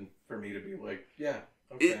good for me to be like, yeah,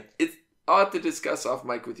 okay. I'll have to discuss off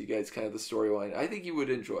mic with you guys kind of the storyline. I think you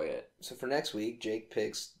would enjoy it. So for next week, Jake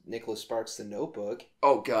picks Nicholas Sparks' The Notebook.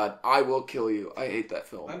 Oh God, I will kill you. I hate that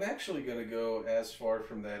film. I'm actually going to go as far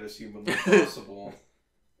from that as humanly possible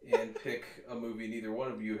and pick a movie neither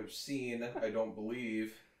one of you have seen, I don't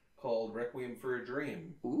believe, called Requiem for a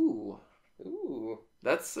Dream. Ooh.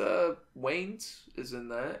 That's Wayne's is in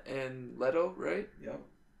that, and Leto, right? Yep.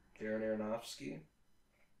 Darren Aronofsky.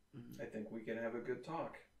 I think we can have a good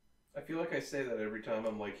talk. I feel like I say that every time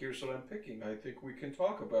I'm like, here's what I'm picking. I think we can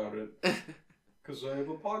talk about it. Because I have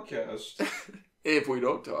a podcast. If we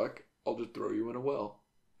don't talk, I'll just throw you in a well.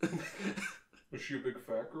 Was she a big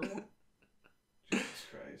fat girl? Jesus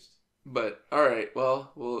Christ. But, alright,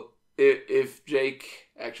 well, if Jake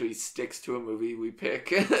actually sticks to a movie we pick.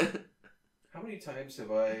 How many times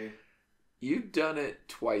have I... You've done it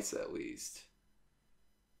twice at least.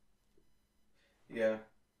 Yeah.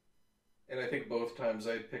 And I think both times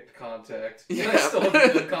I picked Contact. Yeah. And I still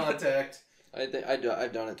haven't done Contact.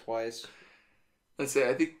 I've done it twice. Let's say,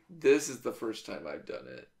 I think this is the first time I've done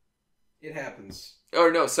it. It happens.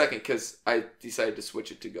 Or no, second, because I decided to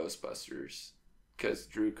switch it to Ghostbusters. Because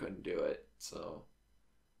Drew couldn't do it, so...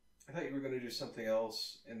 I thought you were going to do something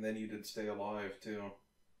else, and then you did Stay Alive, too.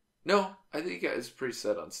 No, I think I was pretty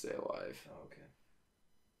set on Stay Alive. Oh, okay.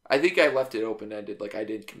 I think I left it open-ended, like I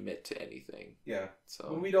didn't commit to anything. Yeah.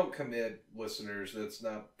 So when we don't commit, listeners, that's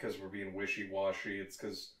not because we're being wishy-washy. It's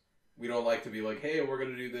because we don't like to be like, hey, we're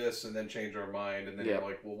going to do this, and then change our mind, and then you're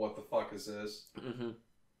like, well, what the fuck is this? Mm-hmm.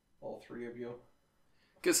 All three of you.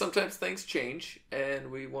 Because sometimes things change,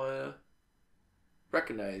 and we want to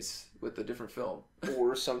recognize with a different film.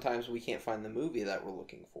 Or sometimes we can't find the movie that we're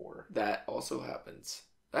looking for. That also happens.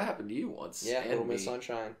 That happened to you once. Yeah, Little Miss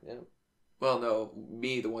Sunshine. Yeah. Well, no,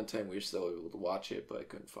 me, the one time we were still able to watch it, but I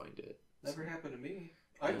couldn't find it. Never happened to me.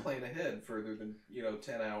 I plan ahead further than,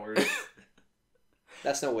 10 hours.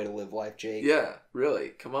 That's no way to live life, Jake. Yeah, really.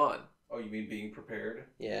 Come on. Oh, you mean being prepared?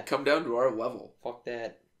 Yeah. Come down to our level. Fuck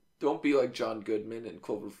that. Don't be like John Goodman in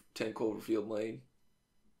 10 Cloverfield Lane.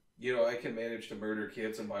 I can manage to murder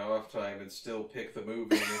kids in my off time and still pick the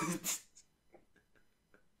movie.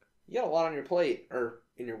 You got a lot on your plate, or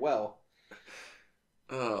in your well.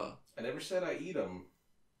 I never said I eat them.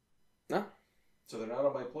 No. So they're not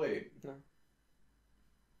on my plate. No.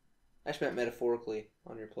 I just meant metaphorically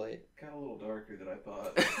on your plate. Got a little darker than I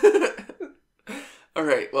thought. All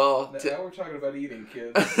right, well... Now we're talking about eating,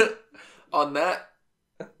 kids. On that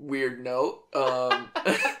weird note...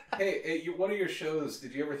 Hey, one of your shows,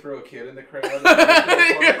 did you ever throw a kid in the crowd?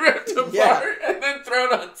 Ripped apart and then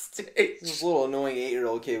thrown on stage. This little annoying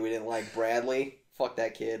 8-year-old kid we didn't like, Bradley. Fuck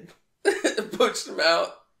that kid. Pushed him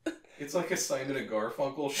out. It's like a Simon and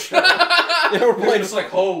Garfunkel show. Yeah, we're playing just like,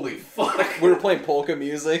 holy fuck. We were playing polka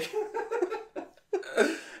music.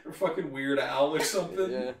 Or fucking Weird Al or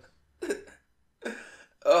something. Yeah.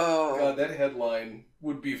 Oh. God, that headline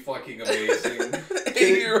would be fucking amazing.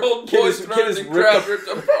 80-year-old boy thrown in the crowd ripped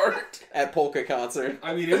apart. At polka concert.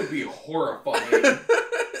 I mean, it would be horrifying.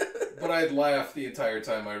 But I'd laugh the entire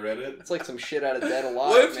time I read it. It's like some shit out of Dead Alive.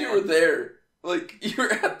 What if you were there? Like, you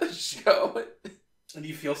were at the show. And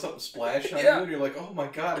you feel something splash on you, and you're like, oh my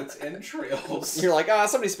god, it's entrails. You're like,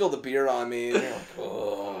 somebody spilled a beer on me. And you're like,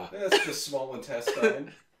 oh. That's just small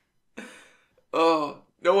intestine. Oh,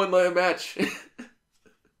 no one lay a match.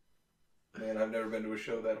 Man, I've never been to a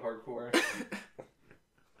show that hardcore.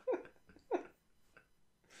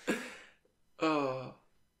 Oh.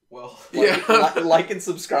 Well, yeah. Like and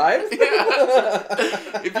subscribe.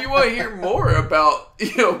 Yeah. If you want to hear more about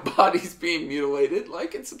bodies being mutilated,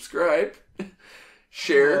 like and subscribe.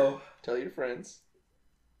 Share. Tell your friends.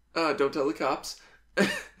 Don't tell the cops.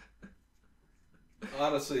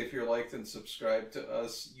 Honestly, if you're liked and subscribed to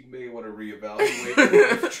us, you may want to reevaluate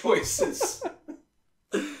your life choices.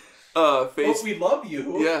 But we love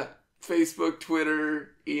you. Yeah. Facebook,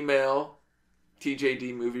 Twitter, email,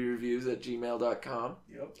 tjdmoviereviews@gmail.com.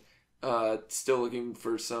 Yep. Still looking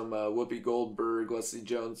for some Whoopi Goldberg, Leslie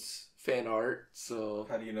Jones fan art. So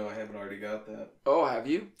how do you know I haven't already got that? Oh, have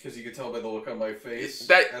you? Because you can tell by the look on my face.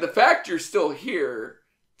 The fact you're still here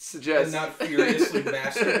suggests and not furiously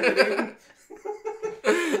masturbating.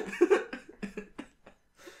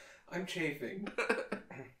 I'm chafing.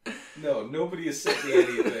 No, nobody has sent me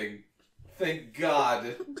anything. Thank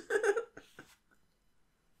God.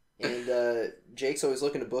 And Jake's always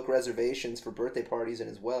looking to book reservations for birthday parties and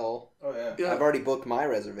as well. Oh yeah. I've already booked my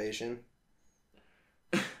reservation.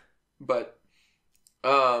 But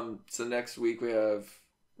so next week we have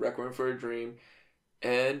Requiem for a Dream,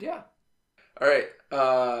 and yeah. All right.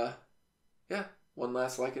 Yeah. One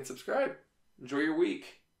last like and subscribe. Enjoy your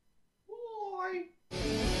week. Bye.